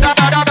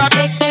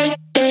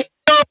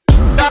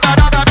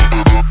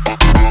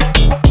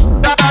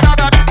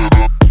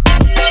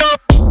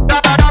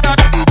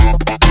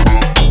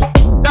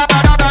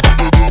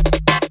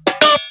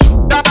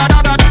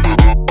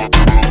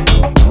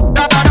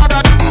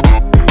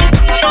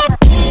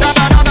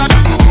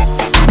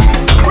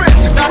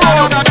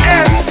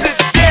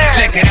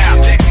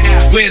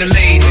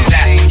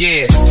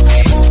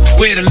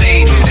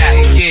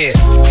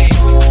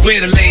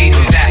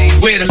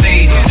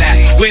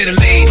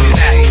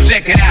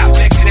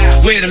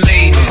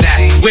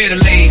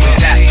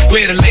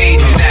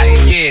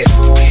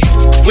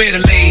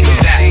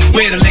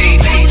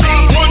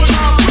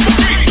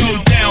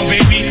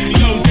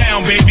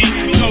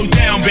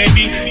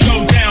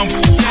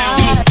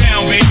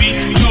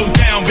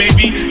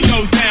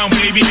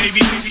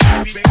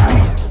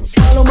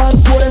 All man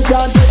poor them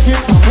can't take it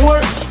no more.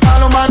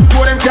 All man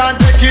poor them can't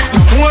take it no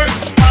more.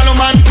 All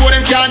man poor them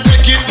can't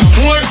take it no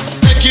more.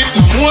 Take it no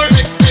more.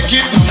 Take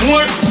it no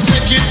more.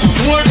 Take it no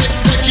more.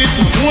 Take it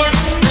no more.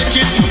 Take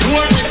it no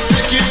more.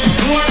 Take it no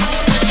more.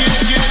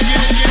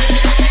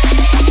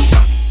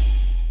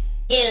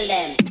 Kill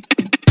them.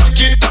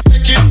 Take it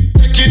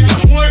no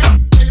more.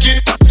 Take it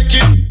no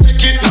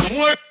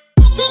more.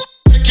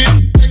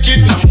 Take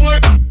it no more.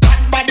 Bad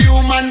body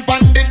woman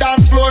pon the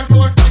dance floor.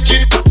 Take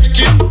it no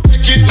more.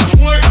 Take it no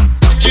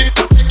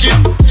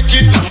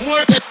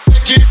more.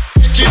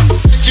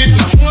 Take it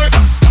no more.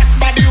 Bad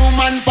body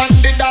woman pon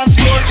the dance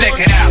floor. Check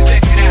it out.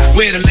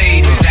 Where the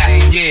ladies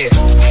at? Yeah.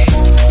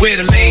 Where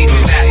the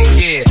ladies at?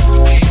 Yeah.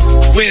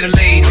 Where the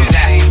ladies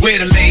at? Where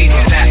the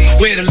ladies at?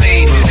 Where the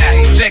ladies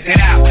at? Check it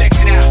out.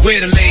 Where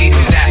the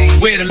ladies at?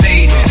 Where the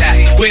ladies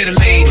at? Where the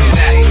ladies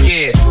at?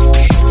 Yeah.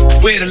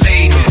 Where the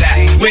ladies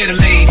at? Where the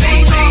ladies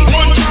at?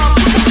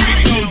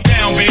 Go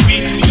down, baby.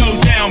 Go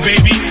down,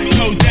 baby.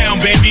 Go down,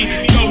 baby.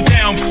 Go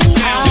down,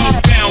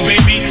 down,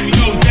 baby.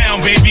 Go down,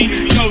 baby.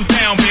 Go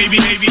down, baby.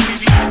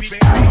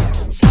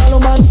 All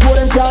man poor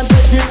them can't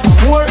take it no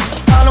more.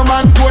 All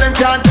man poor them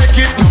can't take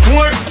it no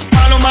more.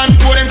 All man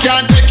poor them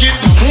can't take it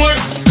no more.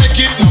 Take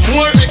it no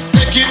more.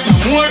 Take it no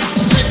more.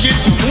 Take it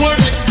no more.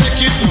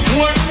 Take it no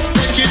more.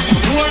 Take it no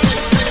more.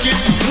 Take it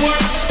no more.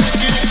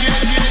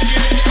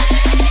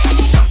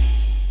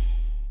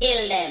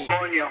 Kill them.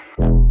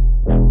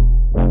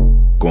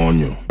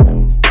 Coño,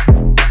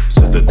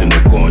 se te tiene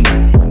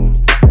coño.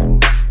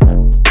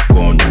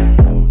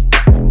 Coño,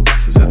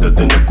 se te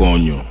tiene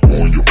coño.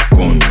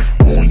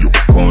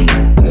 Coño,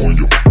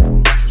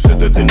 se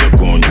te tiene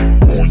coño.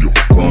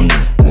 Coño,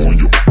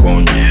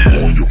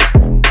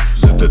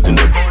 se te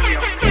tiene.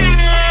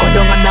 Go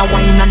down and a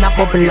wine and a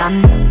bubble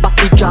and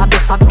Batty jaw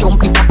just a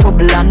jump is a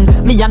trouble and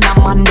me and a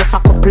man just a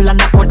couple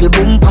and a cuddle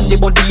boom. On the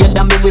body head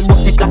and me we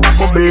bust it like a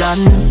bubble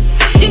and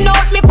you know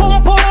me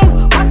boom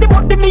boom. On the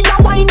body me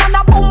a wine and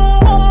a boom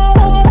boom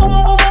boom boom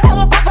boom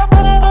boom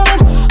boom boom.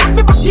 And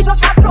me body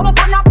just a jump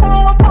and a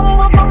boom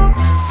boom boom.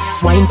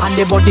 Wine pon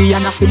the body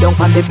and a sit down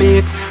pon the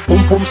bait.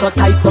 Boom boom so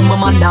tight so my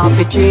man now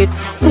fi cheat.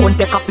 Phone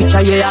take a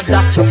picture yeah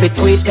that you fi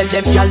tweet. Tell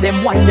them y'all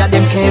them wine ya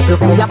them careful.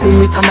 Me a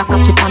pay it and a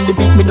catch it on the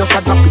beat. Me just a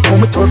drop it. How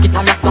me twerk it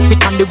and a slap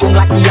it on the gong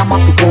like me a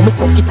map it. How me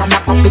stuck it and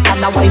a pop it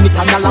and a wine it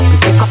and a lap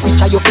it. Take a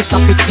picture you fi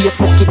snap it.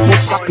 Facebook it, move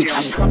snap it.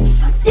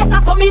 Yes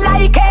I saw me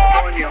like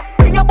it.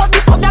 Bring your body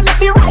come and let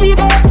me ride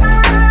it.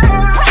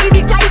 Ride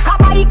it like a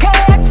bike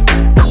it.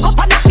 Cock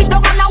up and a sit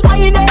down and a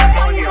wine it.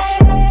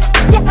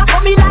 Yes I saw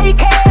me like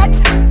it.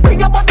 Bring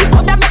your body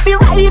come and let me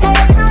ride it.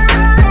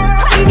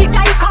 Ride it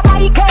like a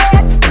bike it.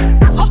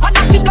 Cock up and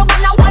a sit down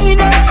and a wine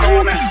it.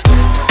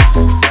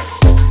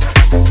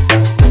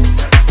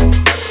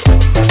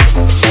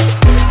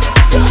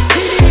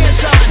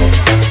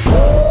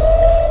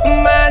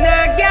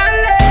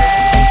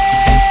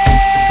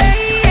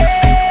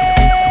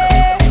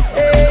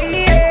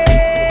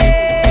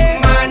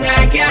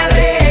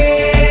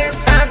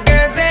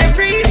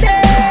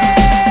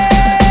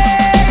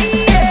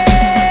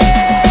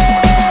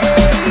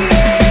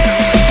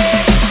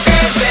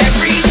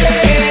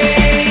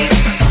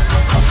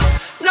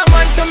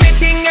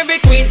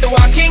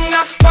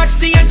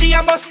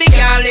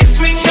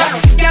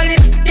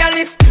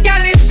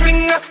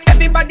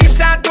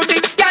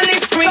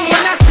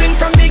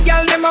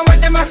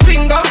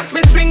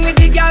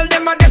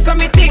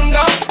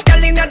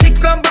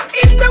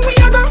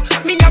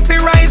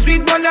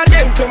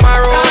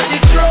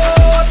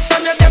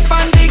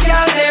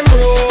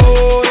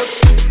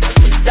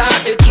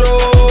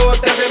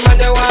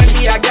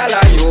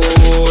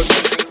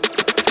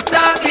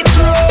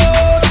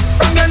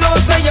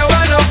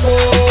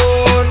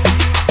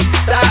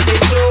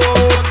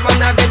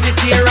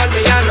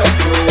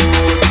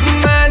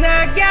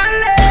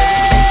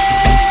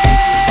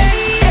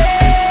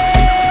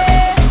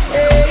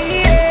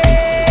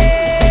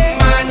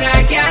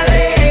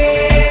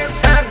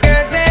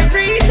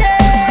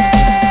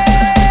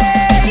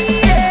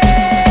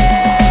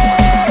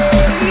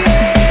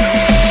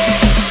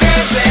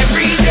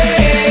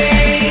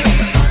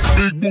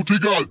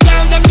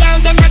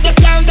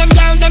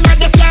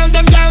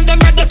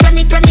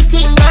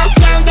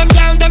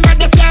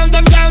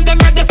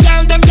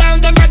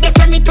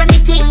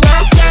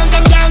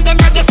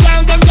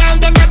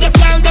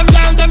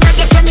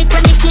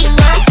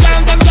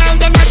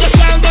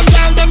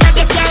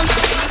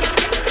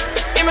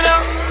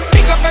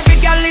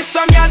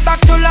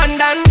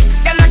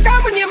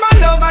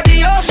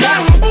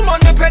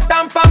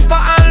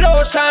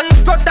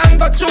 Go down,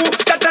 go through,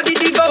 that a the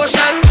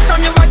devotion. From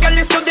your girl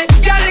is to the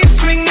girl is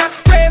swing.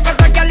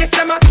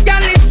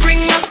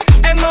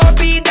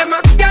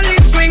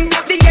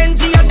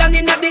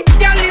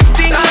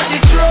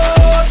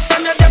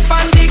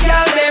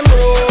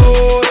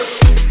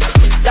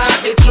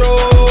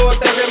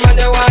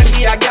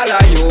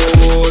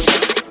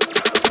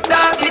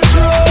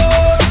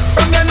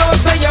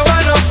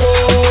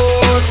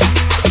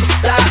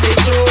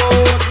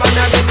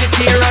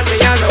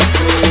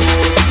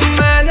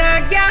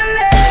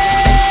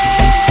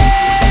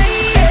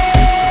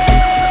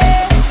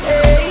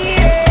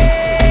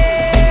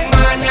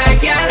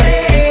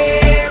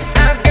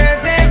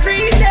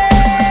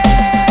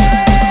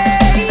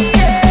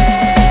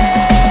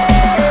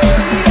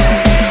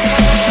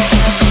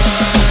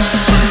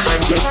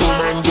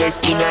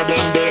 best in a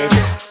them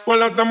best.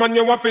 Well, as a man,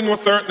 you have to know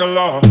certain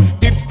law.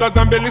 Hipsters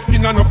and belly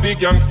skin and up big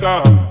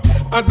gangster.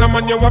 As a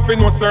man, you have to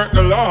know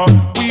certain law.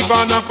 We've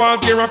on a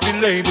pass here of the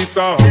ladies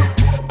all.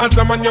 As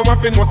a man, you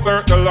have to know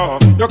certain law.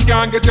 You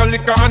can't get your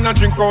liquor and a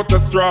drink out the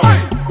straw.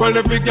 Well,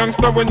 the big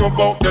gangster we know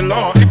about the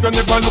law. If you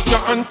never look your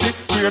auntie,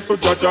 straight to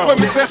Jaja. When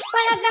me say,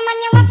 well, as a man,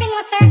 you have to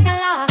know certain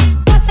law.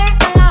 Know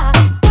certain law.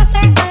 Know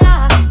certain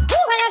law.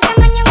 Well, as a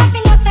man, you have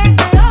to know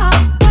certain law.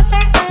 Know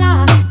certain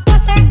law. Know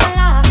certain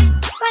law.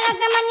 Well,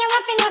 as a man, you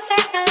have to know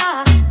certain law.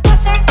 Know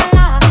certain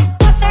law.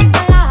 Know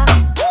certain law.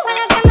 Well,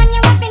 as a man,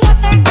 you have to know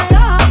certain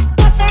law.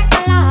 Know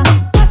certain law.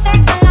 Know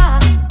certain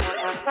law.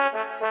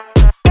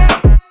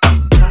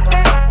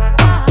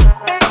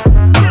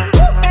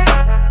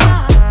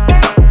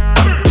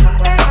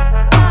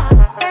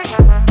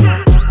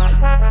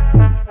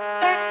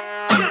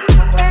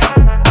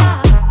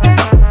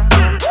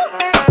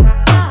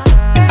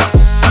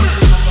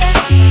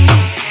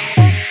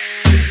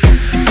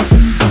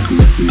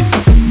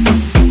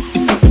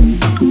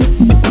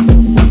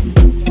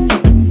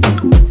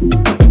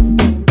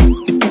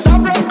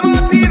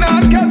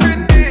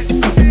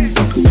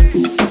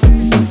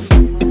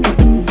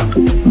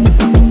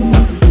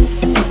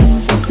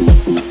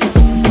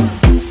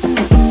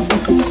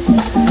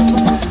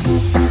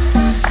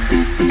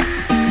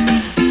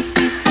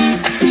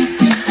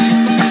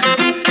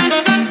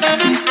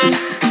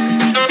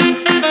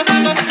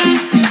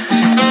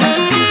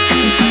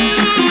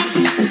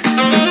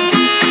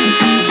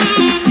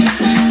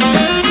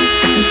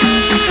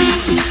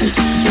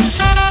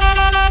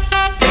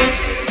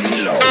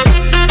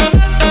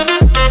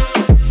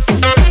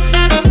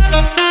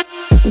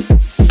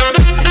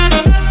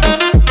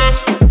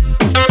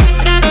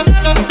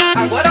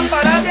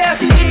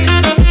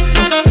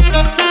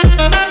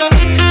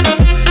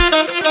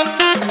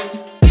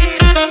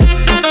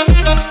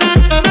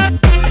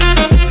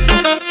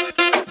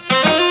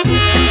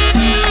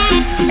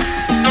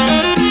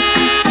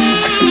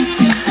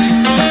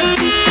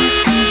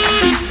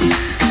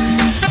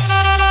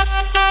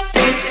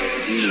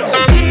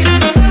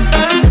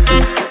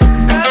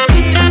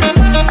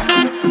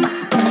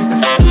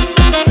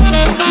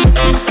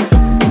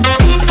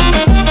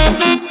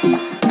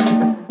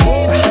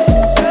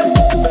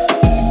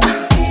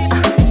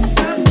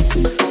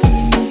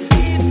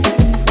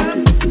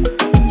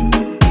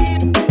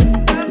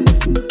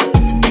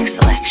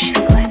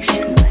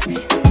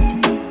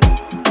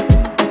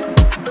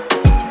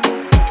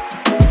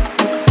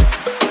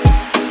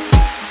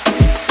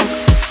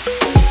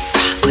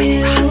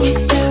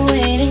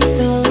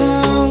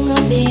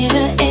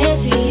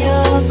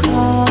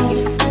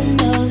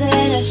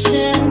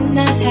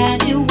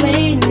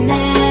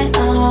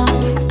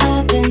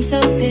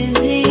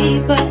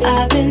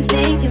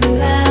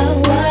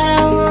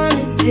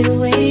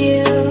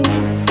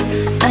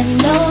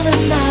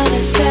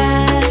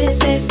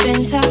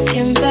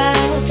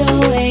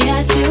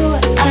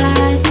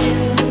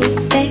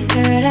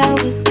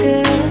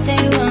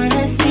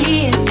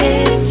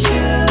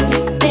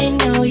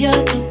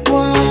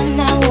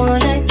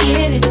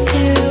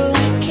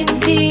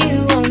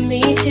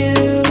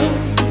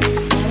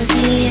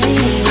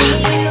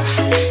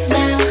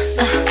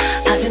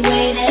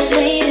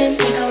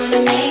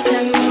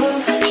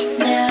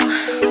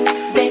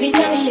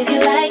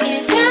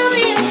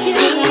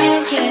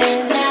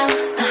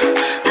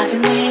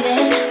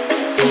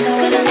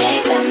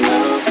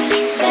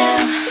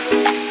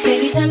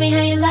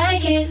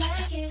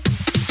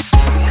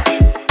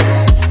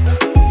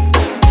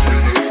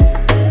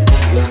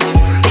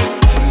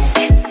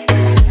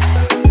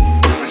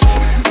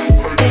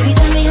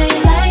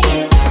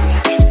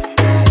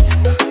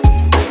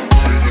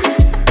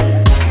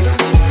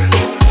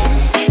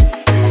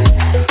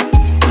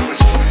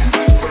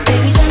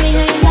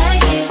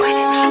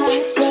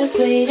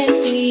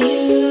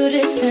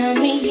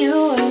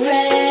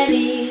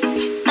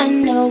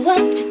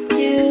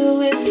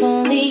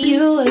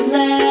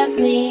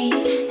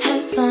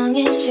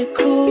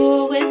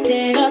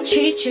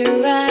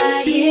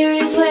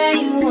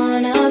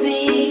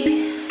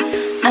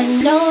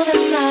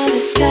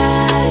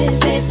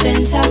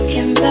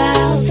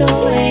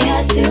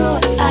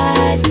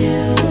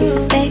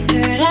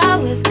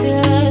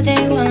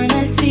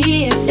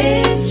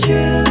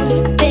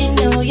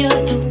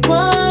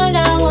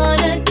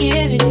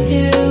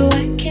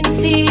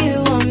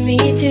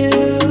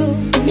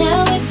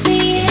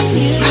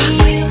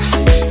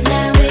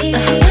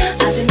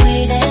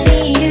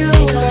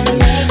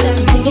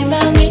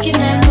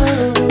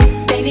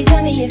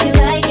 If you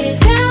like it,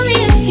 tell me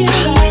if you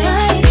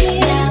like it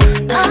now.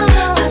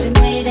 I've been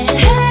waiting.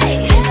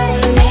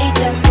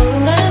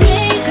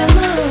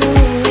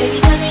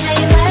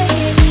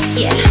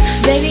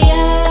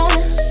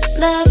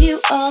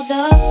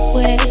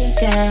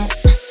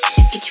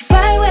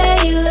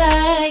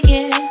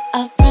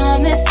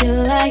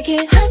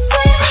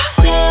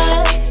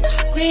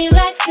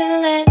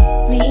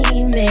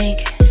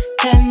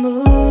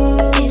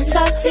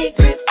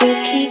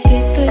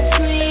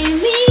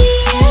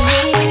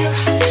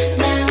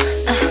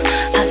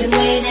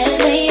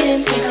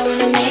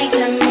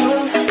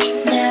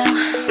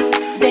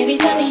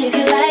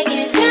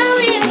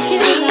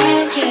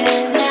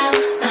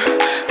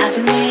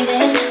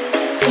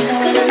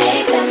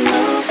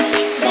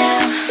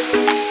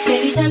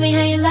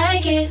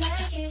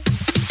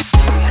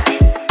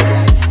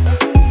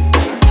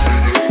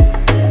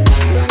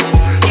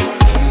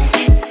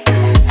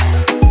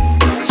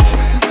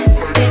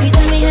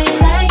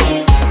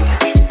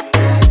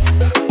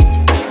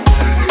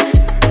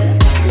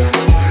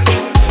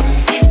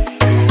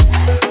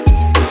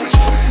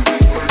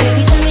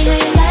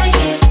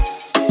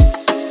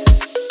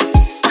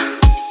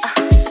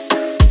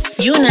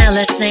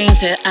 listening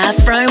to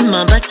Afro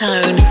Mamba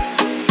Tone.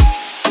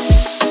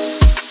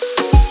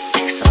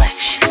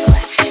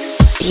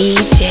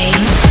 DJ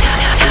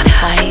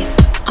Type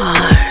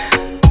R.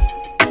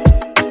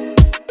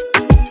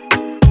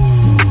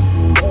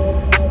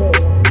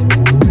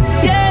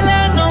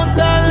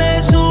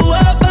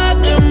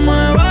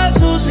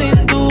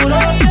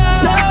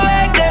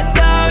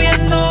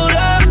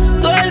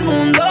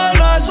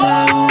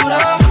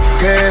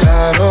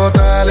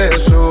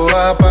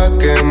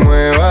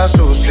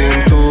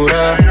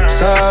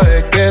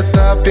 Sabe que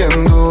está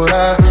bien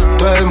dura,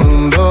 todo el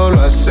mundo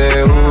lo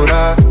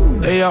asegura.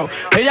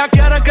 Ella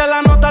quiere que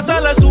la nota se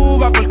le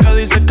suba, porque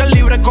dice que es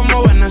libre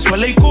como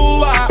Venezuela y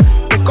Cuba.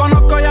 Te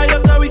conozco ya,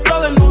 yo te he visto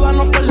desnuda,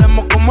 nos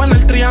perdemos como en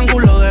el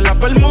triángulo de la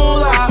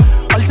Bermuda.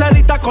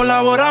 Parcerita,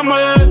 colabórame,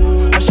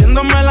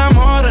 haciéndome el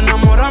amor,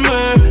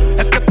 enamórame.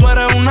 Es que tú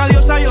eres una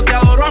diosa, yo te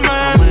adoro,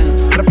 amén.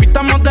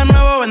 Repitamos de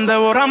nuevo, ven,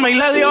 devórame y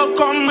le dio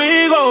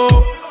conmigo.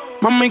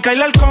 Mami,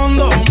 caile al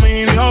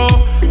condominio.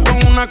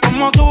 Con una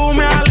como tú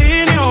me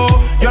alineo.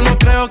 Yo no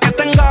creo que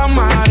tenga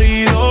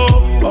marido,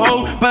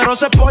 oh, pero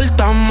se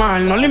porta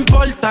mal, no le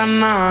importa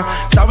nada.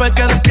 Sabe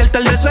que despierta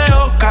el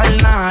deseo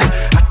carnal.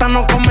 Hasta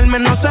no comerme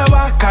no se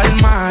va a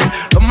calmar.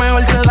 Lo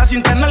mejor se da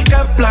sin tener que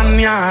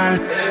planear.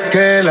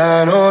 Que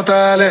la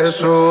nota le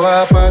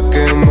suba pa'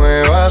 que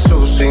mueva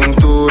su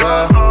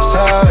cintura.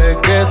 Sabe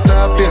que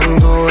está bien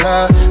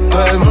dura,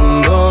 todo el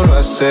mundo lo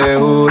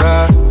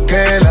asegura.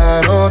 Que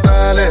la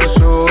nota le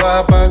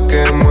suba pa'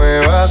 que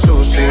mueva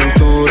su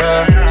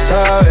cintura.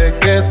 Sabe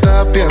que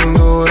está bien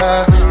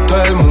dura,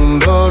 todo el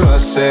mundo lo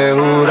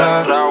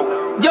asegura.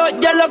 Yo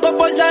ya loco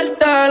por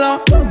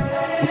dártelo,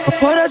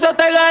 por eso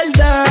te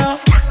galdeo.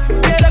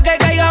 Quiero que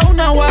caiga un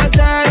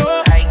aguacero.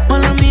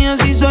 Mala mía,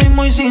 si soy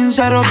muy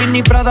sincero.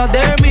 Vinny Prada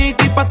de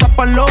Mickey, pa'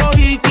 tapar los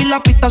hikis.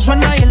 La pista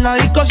suena y en la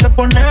disco se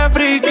pone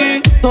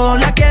friki. Todos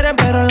la quieren,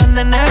 pero la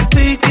nena es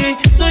piqui.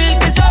 Soy el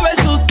que sabe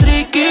su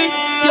tricky,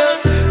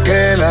 yeah.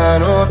 Que la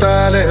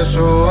nota le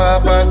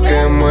suba pa'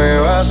 que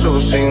mueva su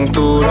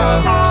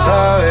cintura.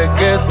 Sabe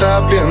que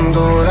está bien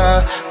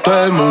dura,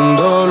 todo el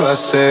mundo lo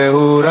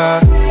asegura.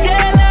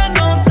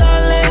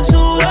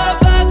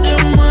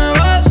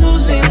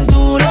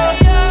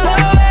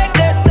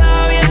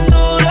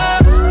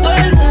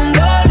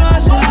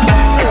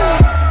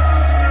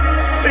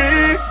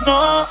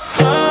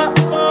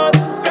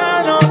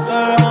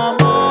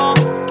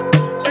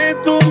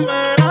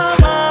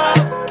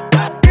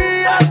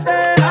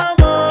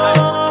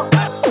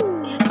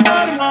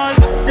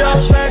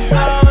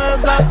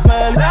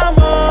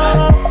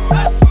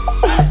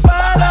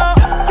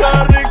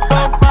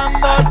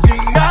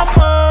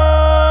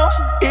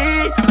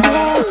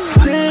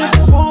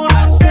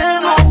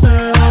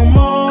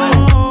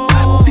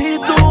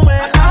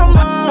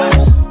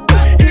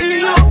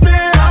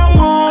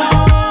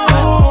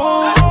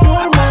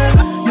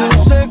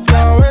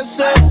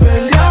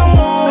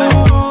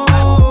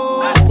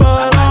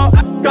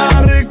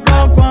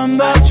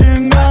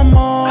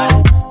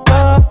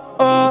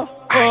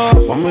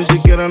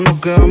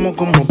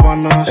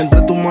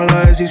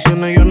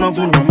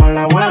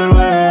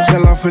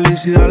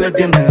 felicidad le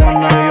tiene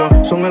ganas.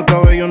 Yo son el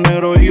cabello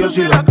negro y yo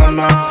soy la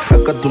cana. Es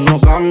que tú no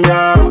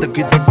cambias. Te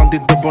quita el panty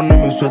y te pones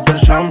mi suéter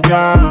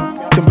champion.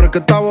 Siempre que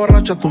estás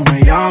borracha tú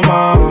me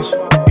llamas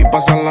y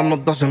pasan las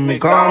notas en mi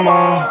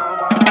cama.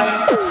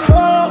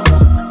 Oh,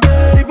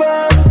 baby,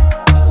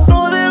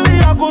 no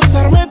debía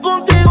acostarme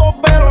contigo,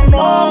 pero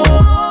no.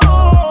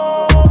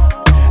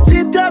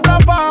 Si te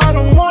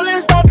atraparon,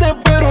 moléstate,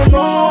 pero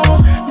no.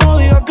 No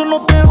digas que no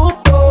te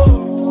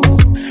gustó.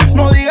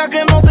 No digas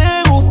que no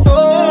te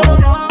gustó.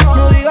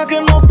 No digas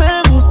que no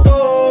te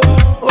gustó.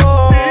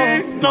 Oh.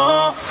 Y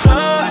no sé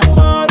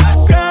por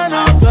qué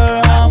no te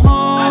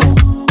amo.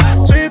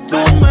 Si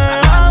tú me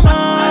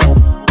amas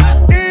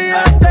y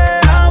yo te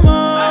amo.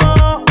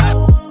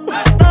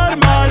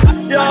 Normal,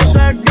 yo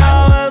sé que a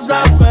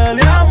veces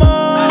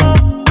peleamos,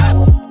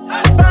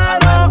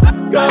 pero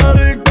qué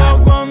rico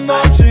cuando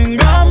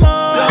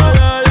chingamos.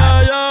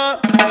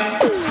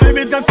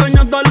 Baby, te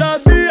extraño todos los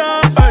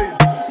días. Ey,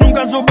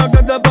 nunca supe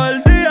que te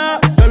perdía.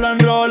 Yo lo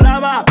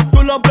enrolaba,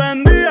 tú lo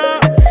prendías.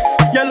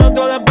 Y el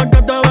otro después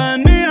que te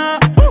venía.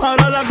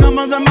 Ahora la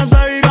cama se me hace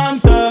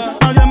gigante.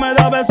 Nadie me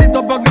da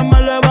besitos pa' que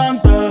me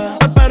levante.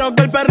 Espero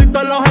que el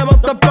perrito en los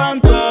jebos te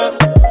espante.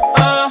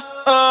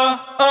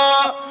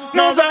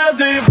 No sé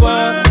si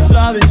fue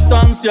la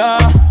distancia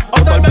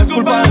o tal vez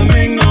culpa de mi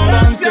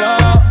ignorancia.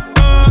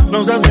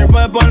 No sé si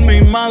fue por mi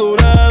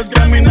inmadurez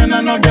que mi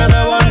nena no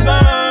quiere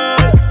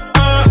volver.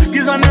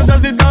 Quizás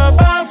necesito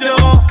espacio,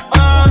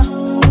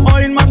 o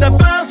ir más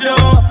despacio.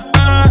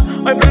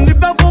 Hoy prendí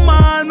pa'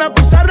 fumar, me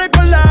puse a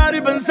recordar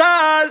y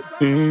pensar.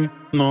 Y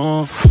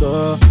no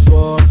sé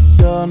por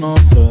qué no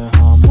te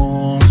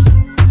amo.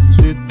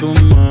 Si tú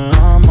me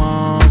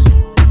amas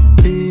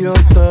y yo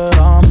te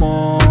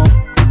amo.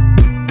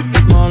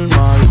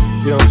 Normal,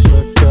 yo sé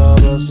que a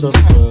veces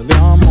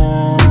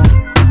peleamos,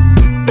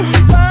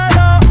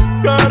 pero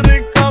qué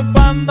rico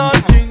cuando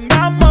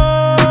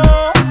chingamos.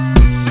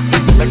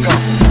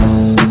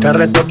 Te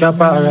reto que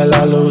apague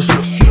la luz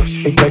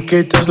y te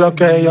quites lo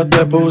que yo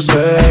te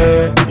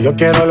puse. Yo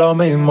quiero lo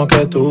mismo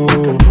que tú.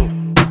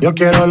 Yo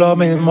quiero lo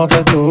mismo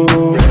que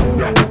tú.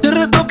 Te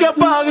reto que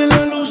apagues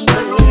la luz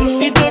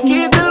y te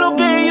quites lo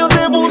que yo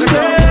te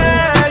puse.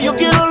 Yo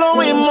quiero lo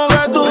mismo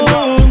que tú.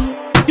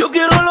 Yo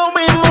quiero lo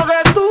mismo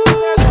que tú.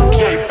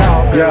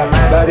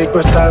 La disco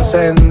está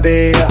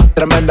encendida,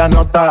 tremenda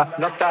nota.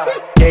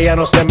 Que ella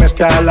no se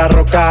mezcla en la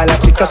roca. La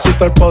chica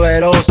súper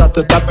poderosa,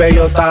 tú estás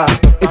bellota.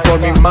 Y por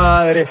mi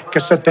madre, que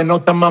se te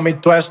nota, mami,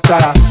 tú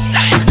estás.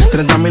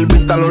 30,000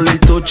 vistas los Lil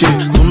Tucci.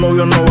 Tu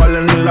novio no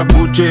vale ni la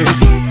cuchi.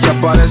 Si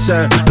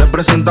aparece, le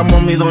presentamos a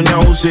mi doña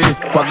Uzi.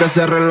 Pa' que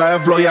se relaje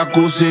flow y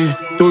jacuzzi.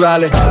 Tú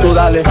dale, tú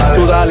dale,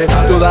 tú dale,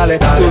 tú dale,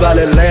 tú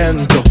dale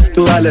lento,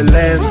 tú dale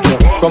lento.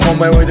 Como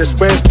me voy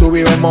después, tú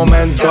vive el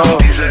momento.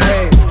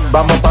 Hey,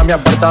 vamos pa' mi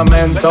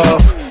apartamento.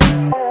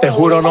 Te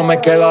juro no me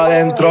quedo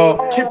adentro.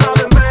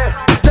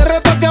 Te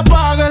reto que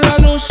apagues la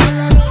luz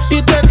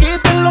y te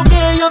quites lo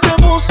que yo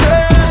te puse.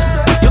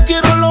 Yo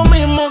quiero lo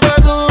mismo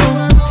que tú.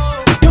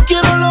 Yo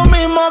quiero lo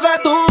mismo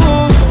que tú.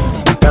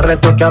 Te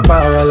reto que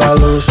apagues la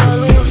luz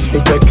y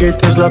te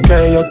quites lo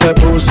que yo te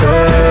puse.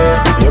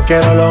 Yo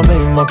quiero lo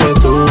mismo que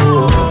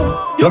tú.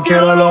 Yo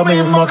quiero lo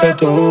mismo que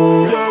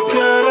tú.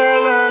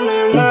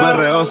 Un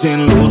perreo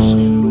sin luz,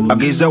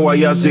 aquí se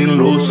guaya sin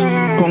luz.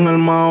 Con el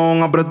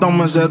mahón apretado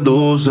me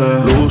seduce.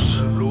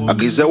 Luz,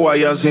 aquí se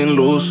guaya sin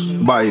luz.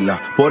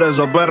 Baila, por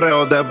eso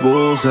perreo te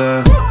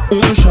puse.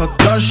 Un shot,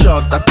 2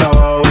 shots, hasta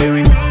abajo,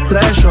 baby.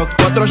 3 shots,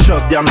 4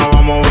 shots, ya no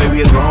vamos,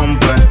 baby,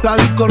 rompe. La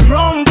disco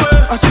rompe,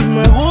 así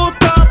me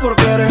gusta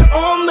porque eres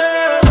hombre.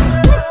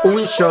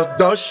 Un shot,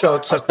 2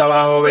 shots, hasta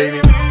abajo, baby.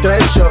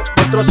 3 shots,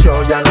 4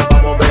 shots, ya nos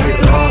vamos, baby,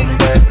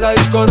 rompe. La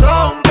disco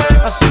rompe,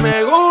 así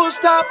me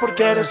gusta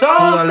porque eres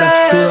hombre.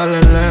 Tú dale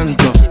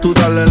lento, tú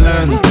dale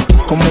lento.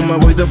 Como me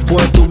voy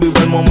después, tú vive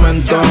el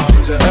momento.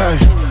 Hey,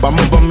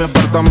 vamos pa' mi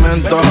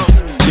apartamento.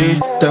 Sí,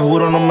 te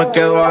juro no me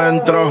quedo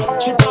adentro.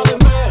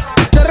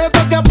 Te reto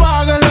que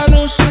apagues la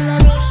luz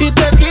y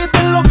te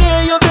quites lo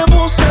que yo te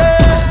puse.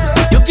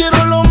 Yo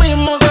quiero lo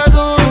mismo que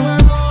tú.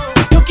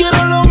 Yo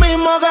quiero lo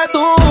mismo que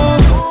tú.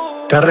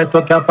 Te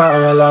reto que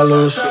apagues la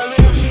luz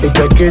y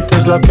te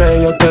quites lo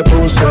que yo te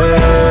puse.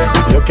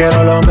 Yo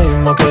quiero lo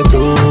mismo que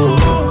tú.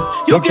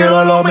 Yo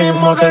quiero lo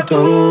mismo que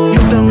tú.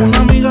 Yo tengo una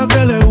amiga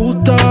que le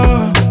gusta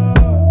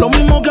lo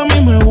mismo que a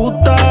mí me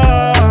gusta.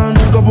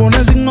 Nunca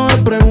pone signo de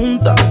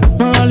pregunta,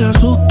 nada le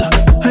asusta,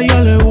 a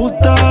ella le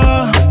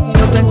gusta.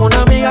 Yo tengo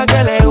una amiga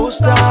que le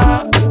gusta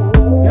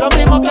lo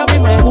mismo que a mí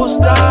me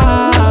gusta.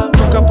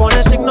 Nunca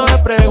pone signo de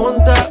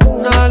pregunta,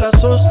 nada le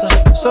asusta,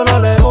 solo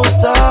le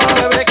gusta.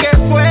 Bebé, ¿qué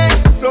fue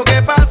lo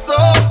que pasó?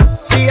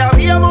 Si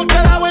habíamos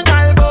quedado en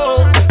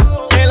algo,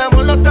 el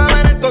amor no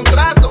estaba en el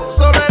contrato,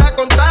 solo era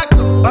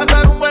contacto.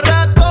 Pasar un buen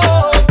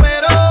rato,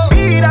 pero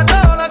mira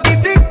todo lo que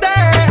hiciste.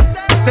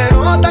 Se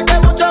nota que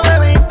mucho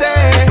bebiste.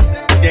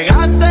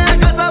 Llegaste a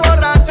casa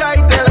borracha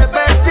y te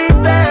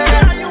desvestiste.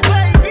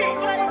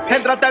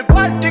 Entraste al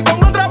cuarto y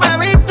con otra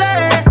bebiste.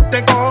 Te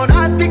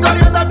encojonaste y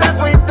corriendo te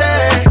fuiste.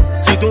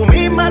 Si tú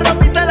misma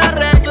rompiste las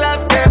reglas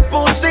que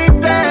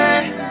pusiste.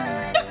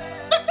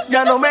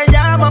 Ya no me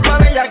llamas pa'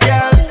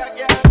 bellaquear,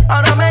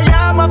 ahora me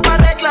llamas pa'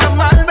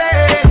 reclamarme.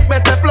 Me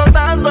está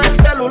explotando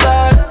el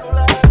celular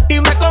y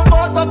me con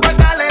fotos pa'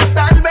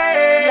 calentarme.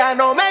 Ya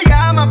no me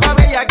llamas pa'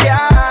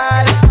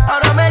 bellaquear,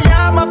 ahora me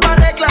llamas pa'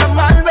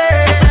 reclamarme.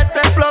 Me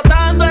está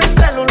explotando el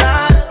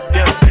celular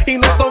y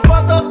me con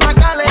fotos pa'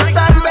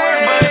 calentarme.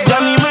 Ya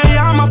ni me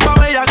llamas pa'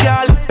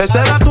 bellaquear, ese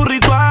era tu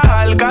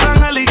ritual, cara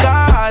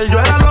angelical. Yo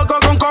era loco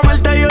con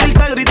comerte y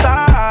oírte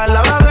gritar.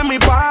 Habla de mi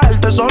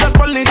parte, sobre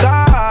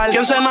fornicar.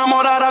 Quien se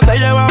enamorara se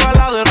llevaba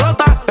la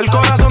derrota, el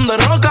corazón de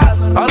roca.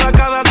 Ahora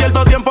cada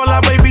cierto tiempo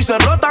la baby se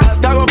rota.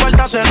 Que hago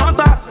falta se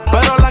nota,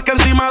 pero las que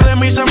encima de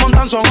mí se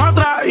montan son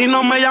otras. Y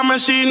no me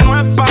llames si no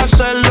es pa'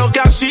 hacer lo que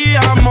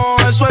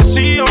hacíamos. Eso es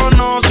sí o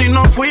no, si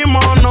no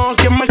fuimos no.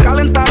 Quien me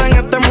calentara en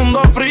este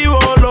mundo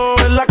frívolo.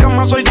 En la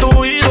cama soy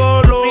tu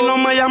ídolo. Y no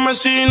me llames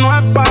si no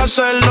es pa'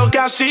 hacer lo que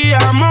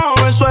hacíamos.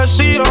 Eso es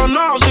sí o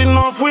no, si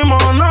no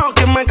fuimos no.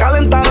 Quien me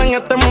calentara en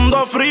este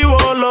mundo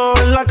frívolo.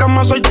 En la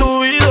cama soy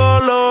tu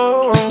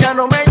ídolo. Ya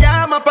no me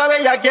llamas pa'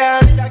 bellaquear,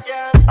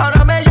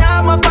 ahora me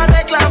llamas pa'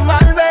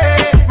 reclamarme.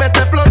 Me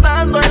está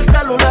explotando el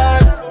celular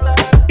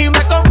y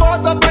me con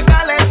fotos pa'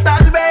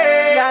 calentarme.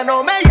 Ya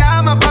no me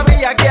llamas pa'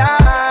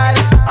 bellaquear,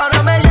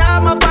 ahora me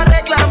llamas pa'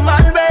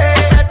 reclamarme.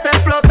 Me está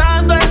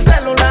explotando el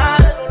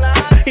celular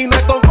y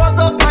me con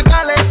fotos pa'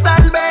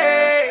 calentarme.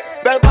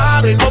 Del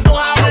party con tus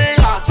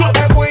amigas, tú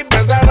te fuiste,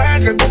 se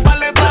ve que tú par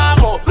le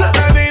trago.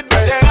 Te diste,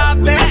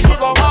 llegaste y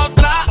con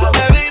otra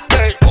te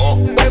diste.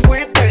 Te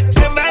fuiste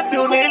sin verte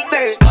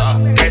unirte.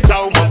 Que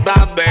chau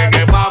montaste,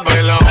 que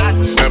papel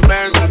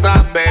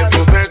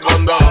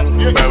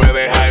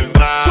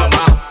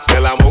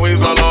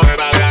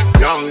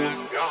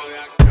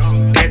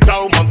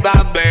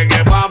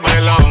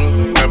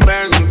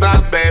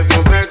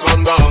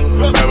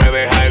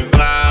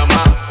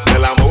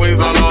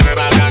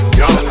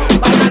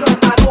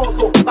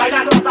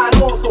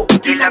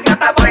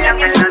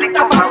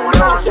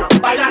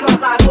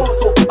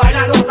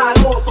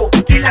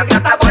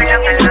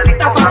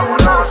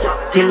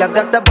Si las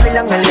gatas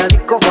bailan en la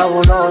disco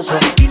fabuloso.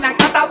 Si las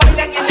gatas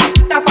bailan en la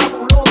disco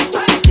fabuloso.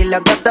 Si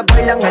las gatas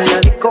bailan en la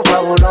disco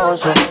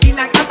fabuloso. Si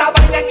las gatas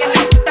bailan en la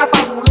disco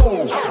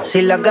fabuloso.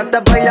 Si las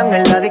gatas bailan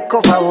en la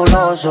disco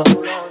fabuloso.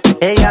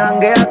 Ella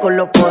janguea con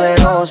los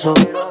poderosos.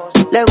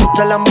 Le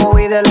gusta la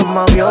movida de los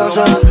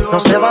mafiosos. No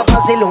se va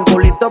fácil un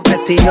culito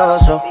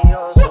prestigioso.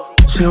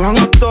 Se van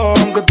a todos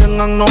aunque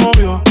tengan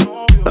novio.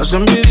 Las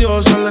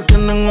envidiosas le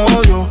tienen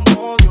odio.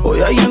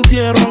 Hoy hay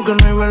entierro aunque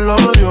no hay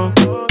velorio.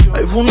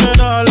 Hay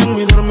funeral en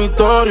mi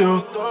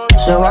dormitorio.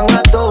 Se van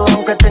a todos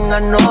aunque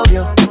tengan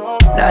novio.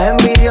 Las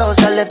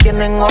envidiosas le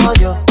tienen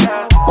odio.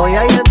 Hoy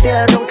hay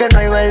entierro aunque no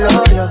hay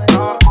velorio.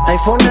 Hay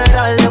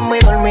funeral en mi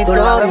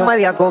dormitorio. Tú la ves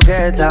media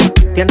coqueta,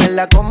 tienes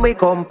la combi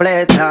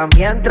completa.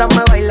 Mientras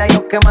me baila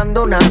yo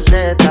quemando una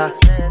seta.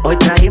 Hoy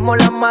trajimos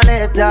las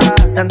maletas,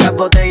 tantas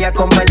botellas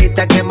con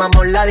velitas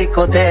quemamos la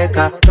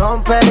discoteca.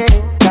 Don Peri,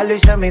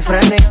 Carlos y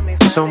Semifreni,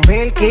 son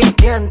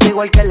 1500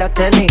 igual que las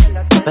tenis.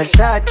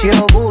 Versace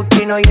o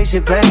Gucci, no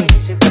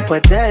JCPenney.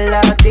 Después de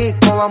la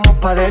disco vamos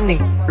pa' Denny.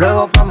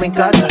 Luego pa' mi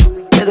casa,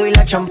 te doy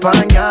la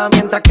champaña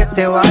mientras que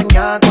te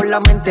bañas. Con la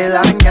mente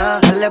daña,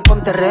 dale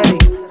ponte ready.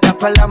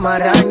 La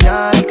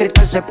maraña, el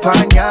cristal se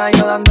españa,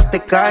 yo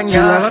dándote caña. Si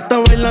las gatas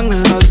bailan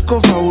en la disco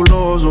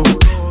fabuloso.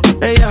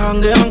 Ellas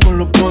janguean con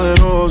los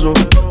poderosos.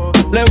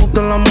 Le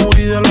gustan la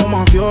movida de los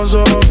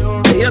mafiosos.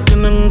 Ellas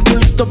tienen un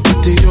culito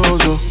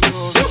prestigioso.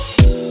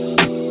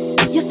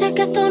 Yo sé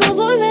que esto no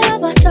volverá a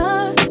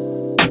pasar,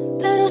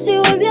 pero si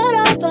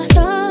volviera a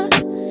pasar,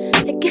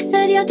 sé que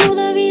sería tu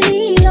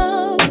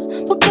debilidad.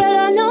 Porque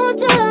la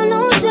noche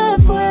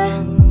fue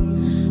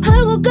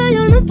algo que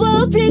yo no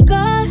puedo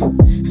explicar.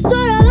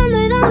 Sola dando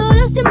y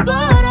dándole sin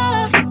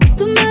parar.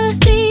 Tú me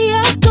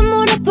decías que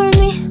morías por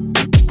mí.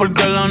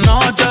 Porque la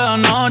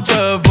noche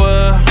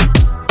fue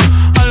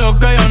algo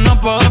que yo no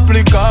puedo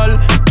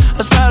explicar.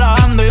 Estar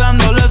dando y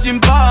dándole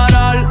sin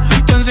parar.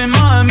 Tú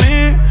encima de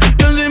mí,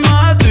 yo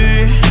encima de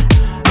ti.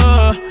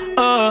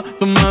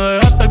 Tú me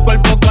dejaste el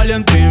cuerpo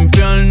caliente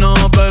infierno,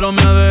 pero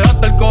me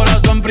dejaste el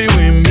corazón frío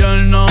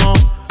invierno.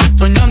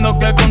 Soñando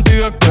que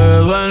contigo es que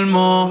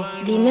duermo.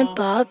 Dime,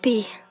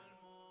 papi.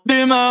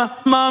 Dime,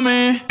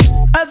 mami,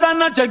 esa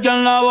noche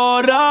 ¿quién la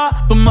borra?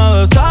 Tú me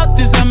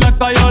besaste y se me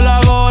cayó la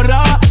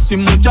gorra.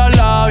 Sin mucha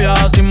labia,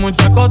 sin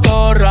mucha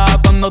cotorra.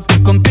 Cuando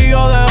estoy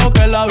contigo dejo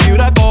que la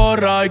vibra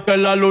corra y que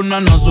la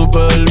luna no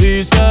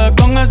supervise.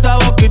 Con esa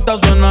boquita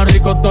suena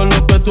rico todo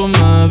lo que tú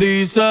me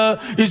dices.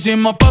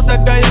 Hicimos pases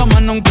que yo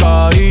más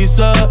nunca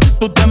hice.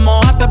 Tú te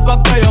mojaste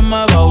pa' que yo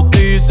me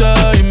bautice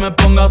y me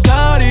ponga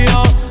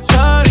serio,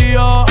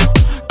 serio.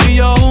 Y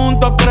yo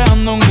juntos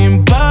creando un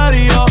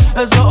imperio.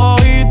 Esos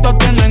ojitos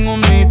tienen un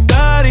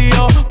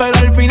misterio, pero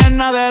al final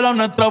nada de lo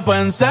nuestro fue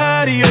en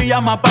serio. Y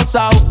ya me ha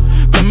pasado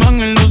que me han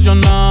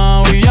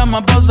ilusionado. Y ya me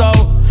ha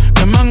pasado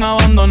que me han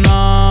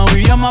abandonado.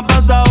 Y ya me ha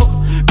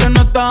pasado que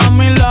no estás a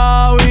mi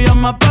lado. Y ya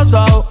me ha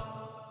pasado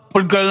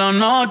porque la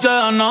noche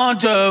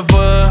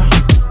fue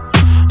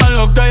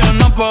algo que yo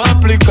no puedo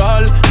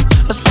explicar.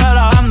 Estar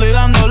dando y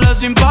dándole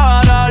sin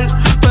parar.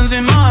 Tú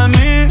encima de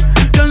mí,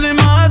 yo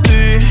encima de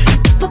ti.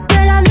 Porque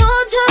la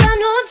noche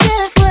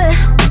fue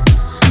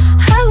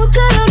algo que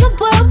yo no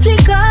puedo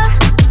explicar.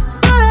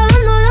 Solo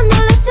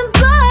dándole sin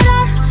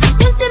parar.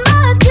 Yo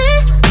encima de ti,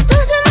 tú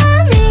encima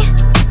de mí.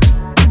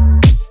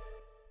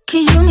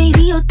 Que yo me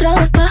iría otra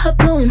vez pa'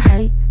 Japón.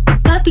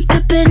 Papi, qué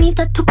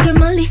penita, tú qué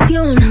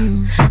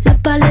maldición. La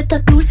paleta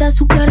dulce,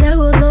 azúcar de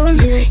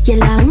algodón. Y es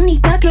la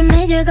única que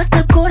me llega hasta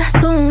el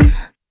corazón.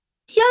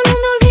 Ya no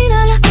me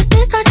olvida la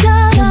suerte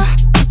estallada.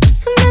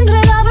 Se me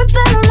enredaba el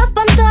pelo en la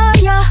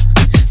pantalla.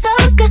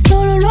 Sabes que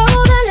solo lo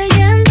hago de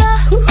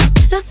leyenda.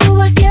 Lo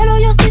subo al cielo,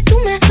 yo soy su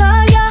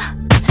mesaya.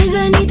 El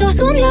Benito es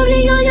un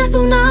diablillo y es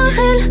un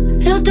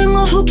ángel. Lo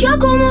tengo juqueado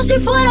como si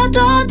fuera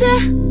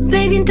Tate.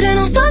 Baby, entre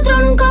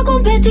nosotros nunca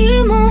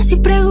competimos. Si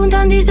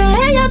preguntan, dice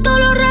ella, todo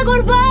lo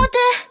recordate.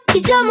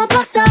 Y ya me ha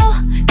pasado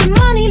que me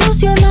han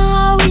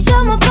ilusionado. Y ya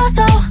me ha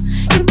pasado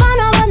que me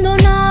han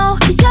abandonado.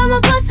 Y ya me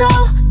ha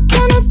pasado que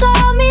no está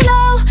a mi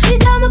lado.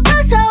 Y ya me ha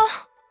pasado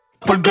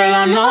porque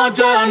la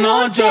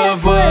noche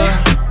fue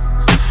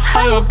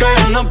algo que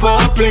yo no puedo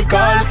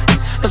explicar.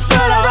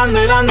 Estar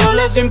dando y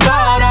dándole sin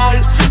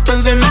parar. Tú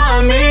encima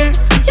de mí,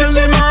 yo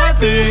encima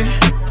de ti.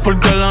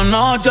 Porque la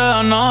noche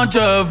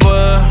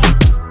fue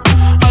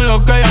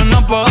algo que yo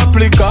no puedo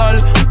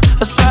explicar.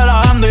 Estar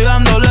dando y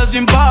dándole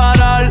sin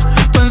parar.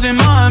 Tú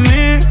encima de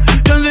mí,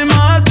 yo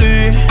encima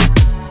de ti.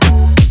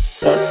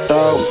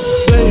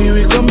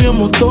 Baby,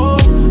 cambiamos todo,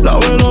 la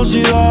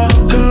velocidad,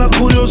 que en la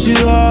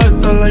curiosidad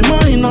está la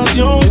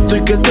imaginación.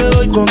 Estoy que te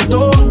doy con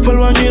todo, fue al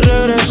baño y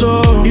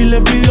regresó. Y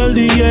le pidió al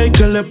DJ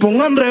que le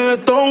pongan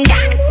reggaetón.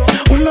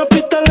 Una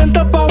pista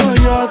lenta pa'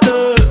 guayarte.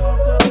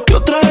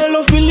 Yo traje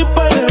los Phillies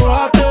pa'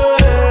 elevarte.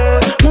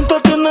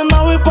 Montate en la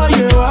nave pa'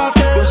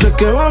 llevarte. Yo sé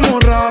que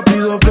vamos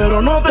rápido,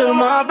 pero no te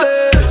mates.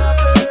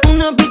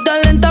 Una pista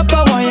lenta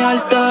pa'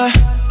 guayarte.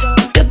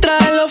 Yo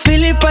traje los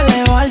Phillies pa'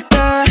 elevarte.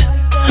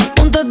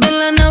 Montate en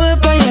la nave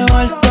pa'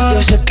 llevarte.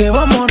 Yo sé que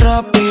vamos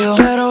rápido,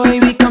 pero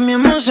baby,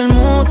 cambiemos el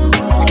mood.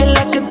 Que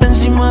la que está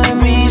encima de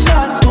mí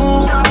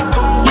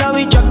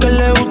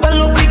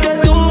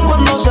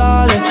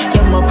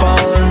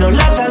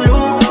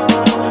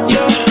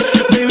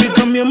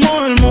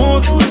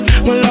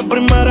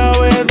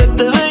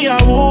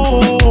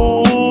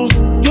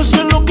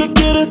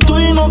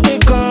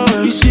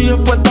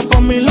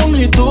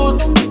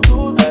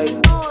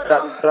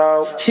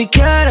Si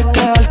quieres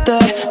quedarte,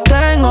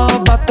 tengo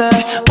dos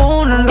bates,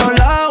 uno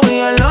enrolado y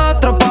el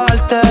otro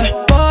parte.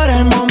 Por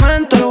el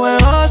momento el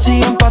juego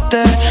sigue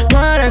empate.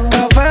 No eres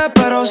café,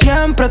 pero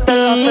siempre te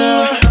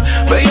late.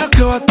 Veía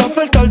que basta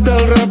faltarte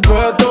el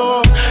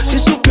respeto. Si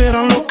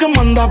supieran lo que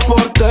manda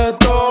por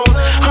teto.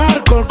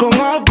 Alcohol con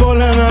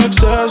alcohol en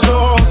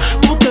exceso.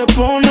 Tú te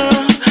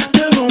pones,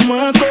 te lo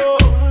meto.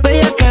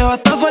 Veía que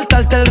basta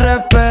faltarte el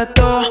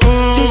respeto.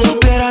 Si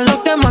supieran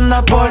lo que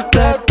manda por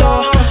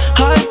teto.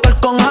 Alcohol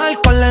con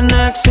alcohol en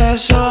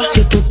exceso.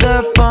 Si tú te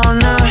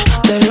pones,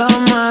 te lo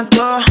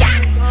meto.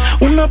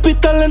 Una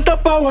pista lenta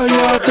pa'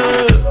 guayarte.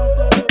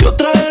 Yo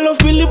traje los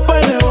Phillies pa'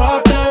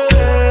 elevarte.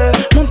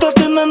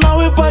 Montate en la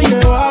nave pa'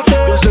 llevarte.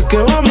 Yo sé que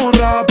vamos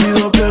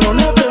rápido, pero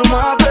no te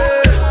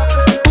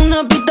mates.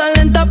 Una pista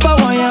lenta pa'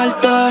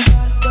 guayarte.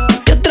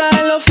 Yo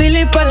traje los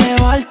Phillies pa'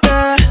 elevarte.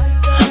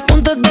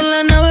 Montate en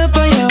la nave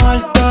pa'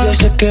 llevarte. Yo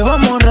sé que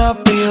vamos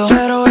rápido,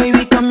 pero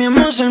baby,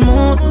 cambiemos el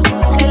mood.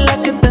 Que la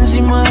que está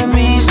encima de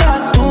mí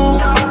seas tú.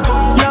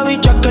 La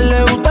bicha que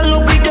le gustan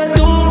los piques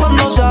tú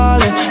cuando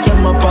sale.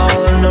 Llama pa'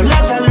 jodernos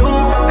la salud.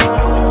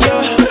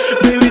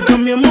 Baby,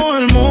 cambiemos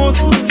el mood.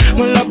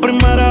 No es la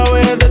primera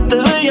vez de este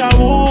déjà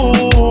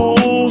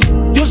vu.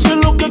 Yo sé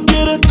lo que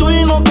quieres tú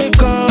y no te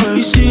cabe.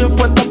 Y sigues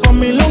puesta pa'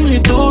 mi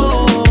longitud.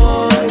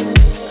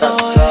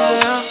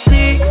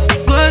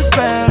 Sigo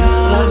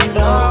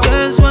esperando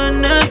que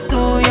suene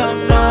tu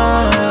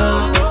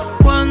llamada.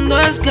 ¿Cuándo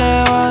es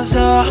que vas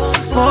a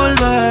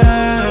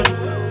volver?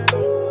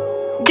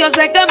 Yo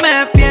sé que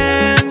me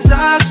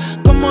piensas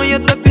como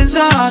yo te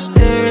pienso a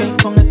ti.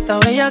 Con esta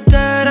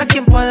bellaquera,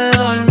 ¿quién puede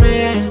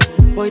dormir?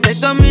 Voy de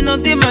camino,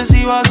 dime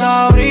si vas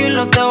a abrir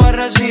o te voy a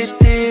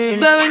resistir.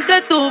 Bebé, ¿en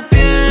qué tú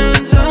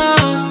piensas?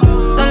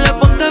 Dale,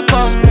 ponte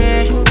pa'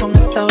 mí. Con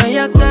esta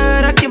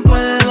bellaquera, ¿quién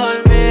puede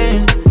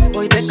dormir?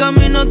 Voy de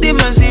camino,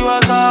 dime si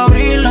vas a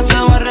abrir o te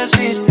voy a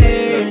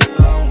resistir.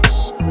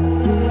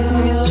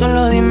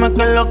 Solo dime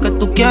qué es lo que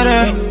tú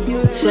quieres.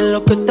 Si es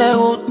lo que te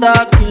gusta,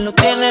 aquí lo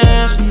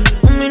tienes.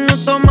 Un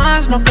minuto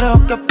más, no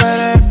creo que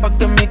esperes. Pa'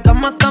 que mi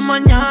cama hasta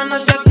mañana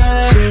se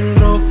quede. Sin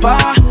ropa,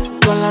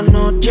 toda la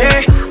noche,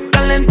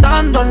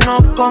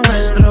 calentándonos con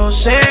el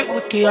roce.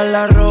 Whisky a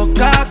la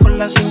roca, con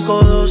la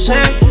 512.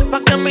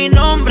 Pa' que mi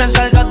nombre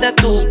salga de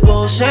tu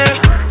pose.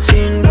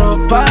 Sin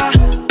ropa,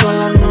 toda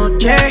la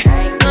noche.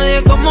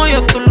 Nadie como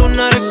yo tu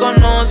luna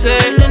reconoce.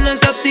 El nene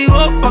se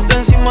activó pa' que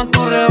encima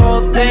tu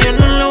rebote. Yo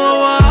no le voy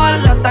a bajar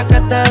hasta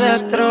que te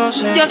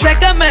destroce. Yo sé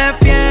que me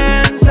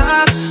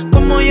piensas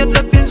como yo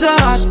te pienso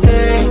a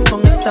ti.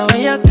 Con esta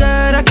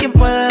bellaquera, ¿quién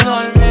puede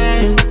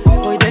dormir?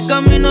 Voy de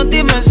camino,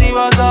 dime si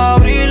vas a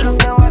abrir.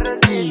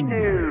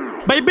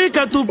 Baby,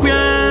 ¿qué tú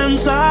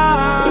piensas?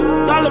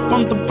 Dale,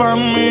 ponte pa'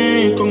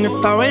 mí. Con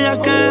esta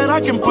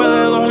bellaquera, ¿quién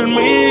puede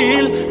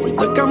dormir? Voy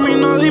de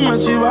camino, dime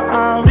si vas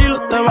a abrir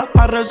o te vas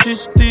a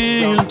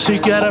resistir. Si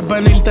quieres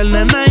venirte, el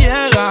nene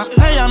llega.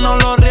 Ella no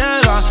lo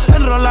riega.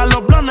 Enrola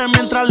los planes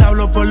mientras le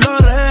hablo por la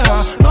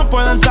oreja. No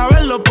pueden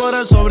saberlo, por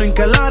eso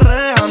brinqué la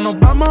reja. Nos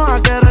vamos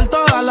a querer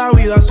toda la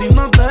vida si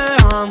nos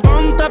dejan.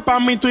 Ponte pa'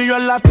 mí, tú y yo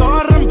en la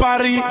torre en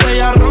París.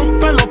 Ella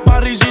rompe los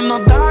paris y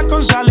nos da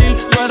con salir.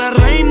 Tú eres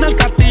reina, el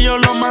castillo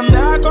lo mandé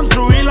a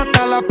construir.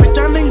 Hasta la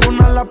fecha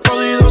ninguna la ha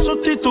podido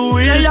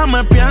sustituir. Ella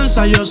me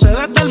piensa, yo sé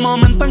desde el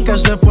momento en que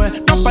se fue.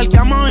 Nos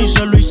parqueamos y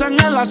se lo hice en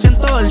el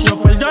asiento del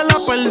chofer. Yo la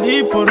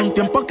perdí, por un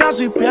tiempo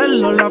casi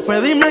pierdo la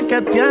fe. Dime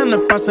qué tienes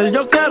pa' hacer,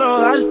 yo quiero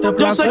darte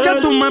placer. Yo sé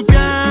que tú me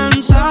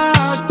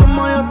piensas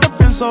como yo te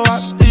pienso a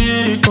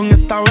ti. Con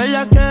esta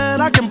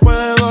bellaquera, ¿quién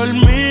puede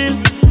dormir?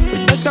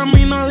 Voy de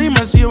camino,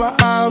 dime si vas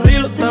a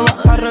abrir o te vas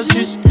a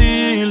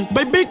resistir.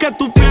 Baby, ¿qué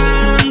tú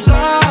piensas?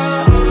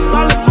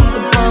 Dale,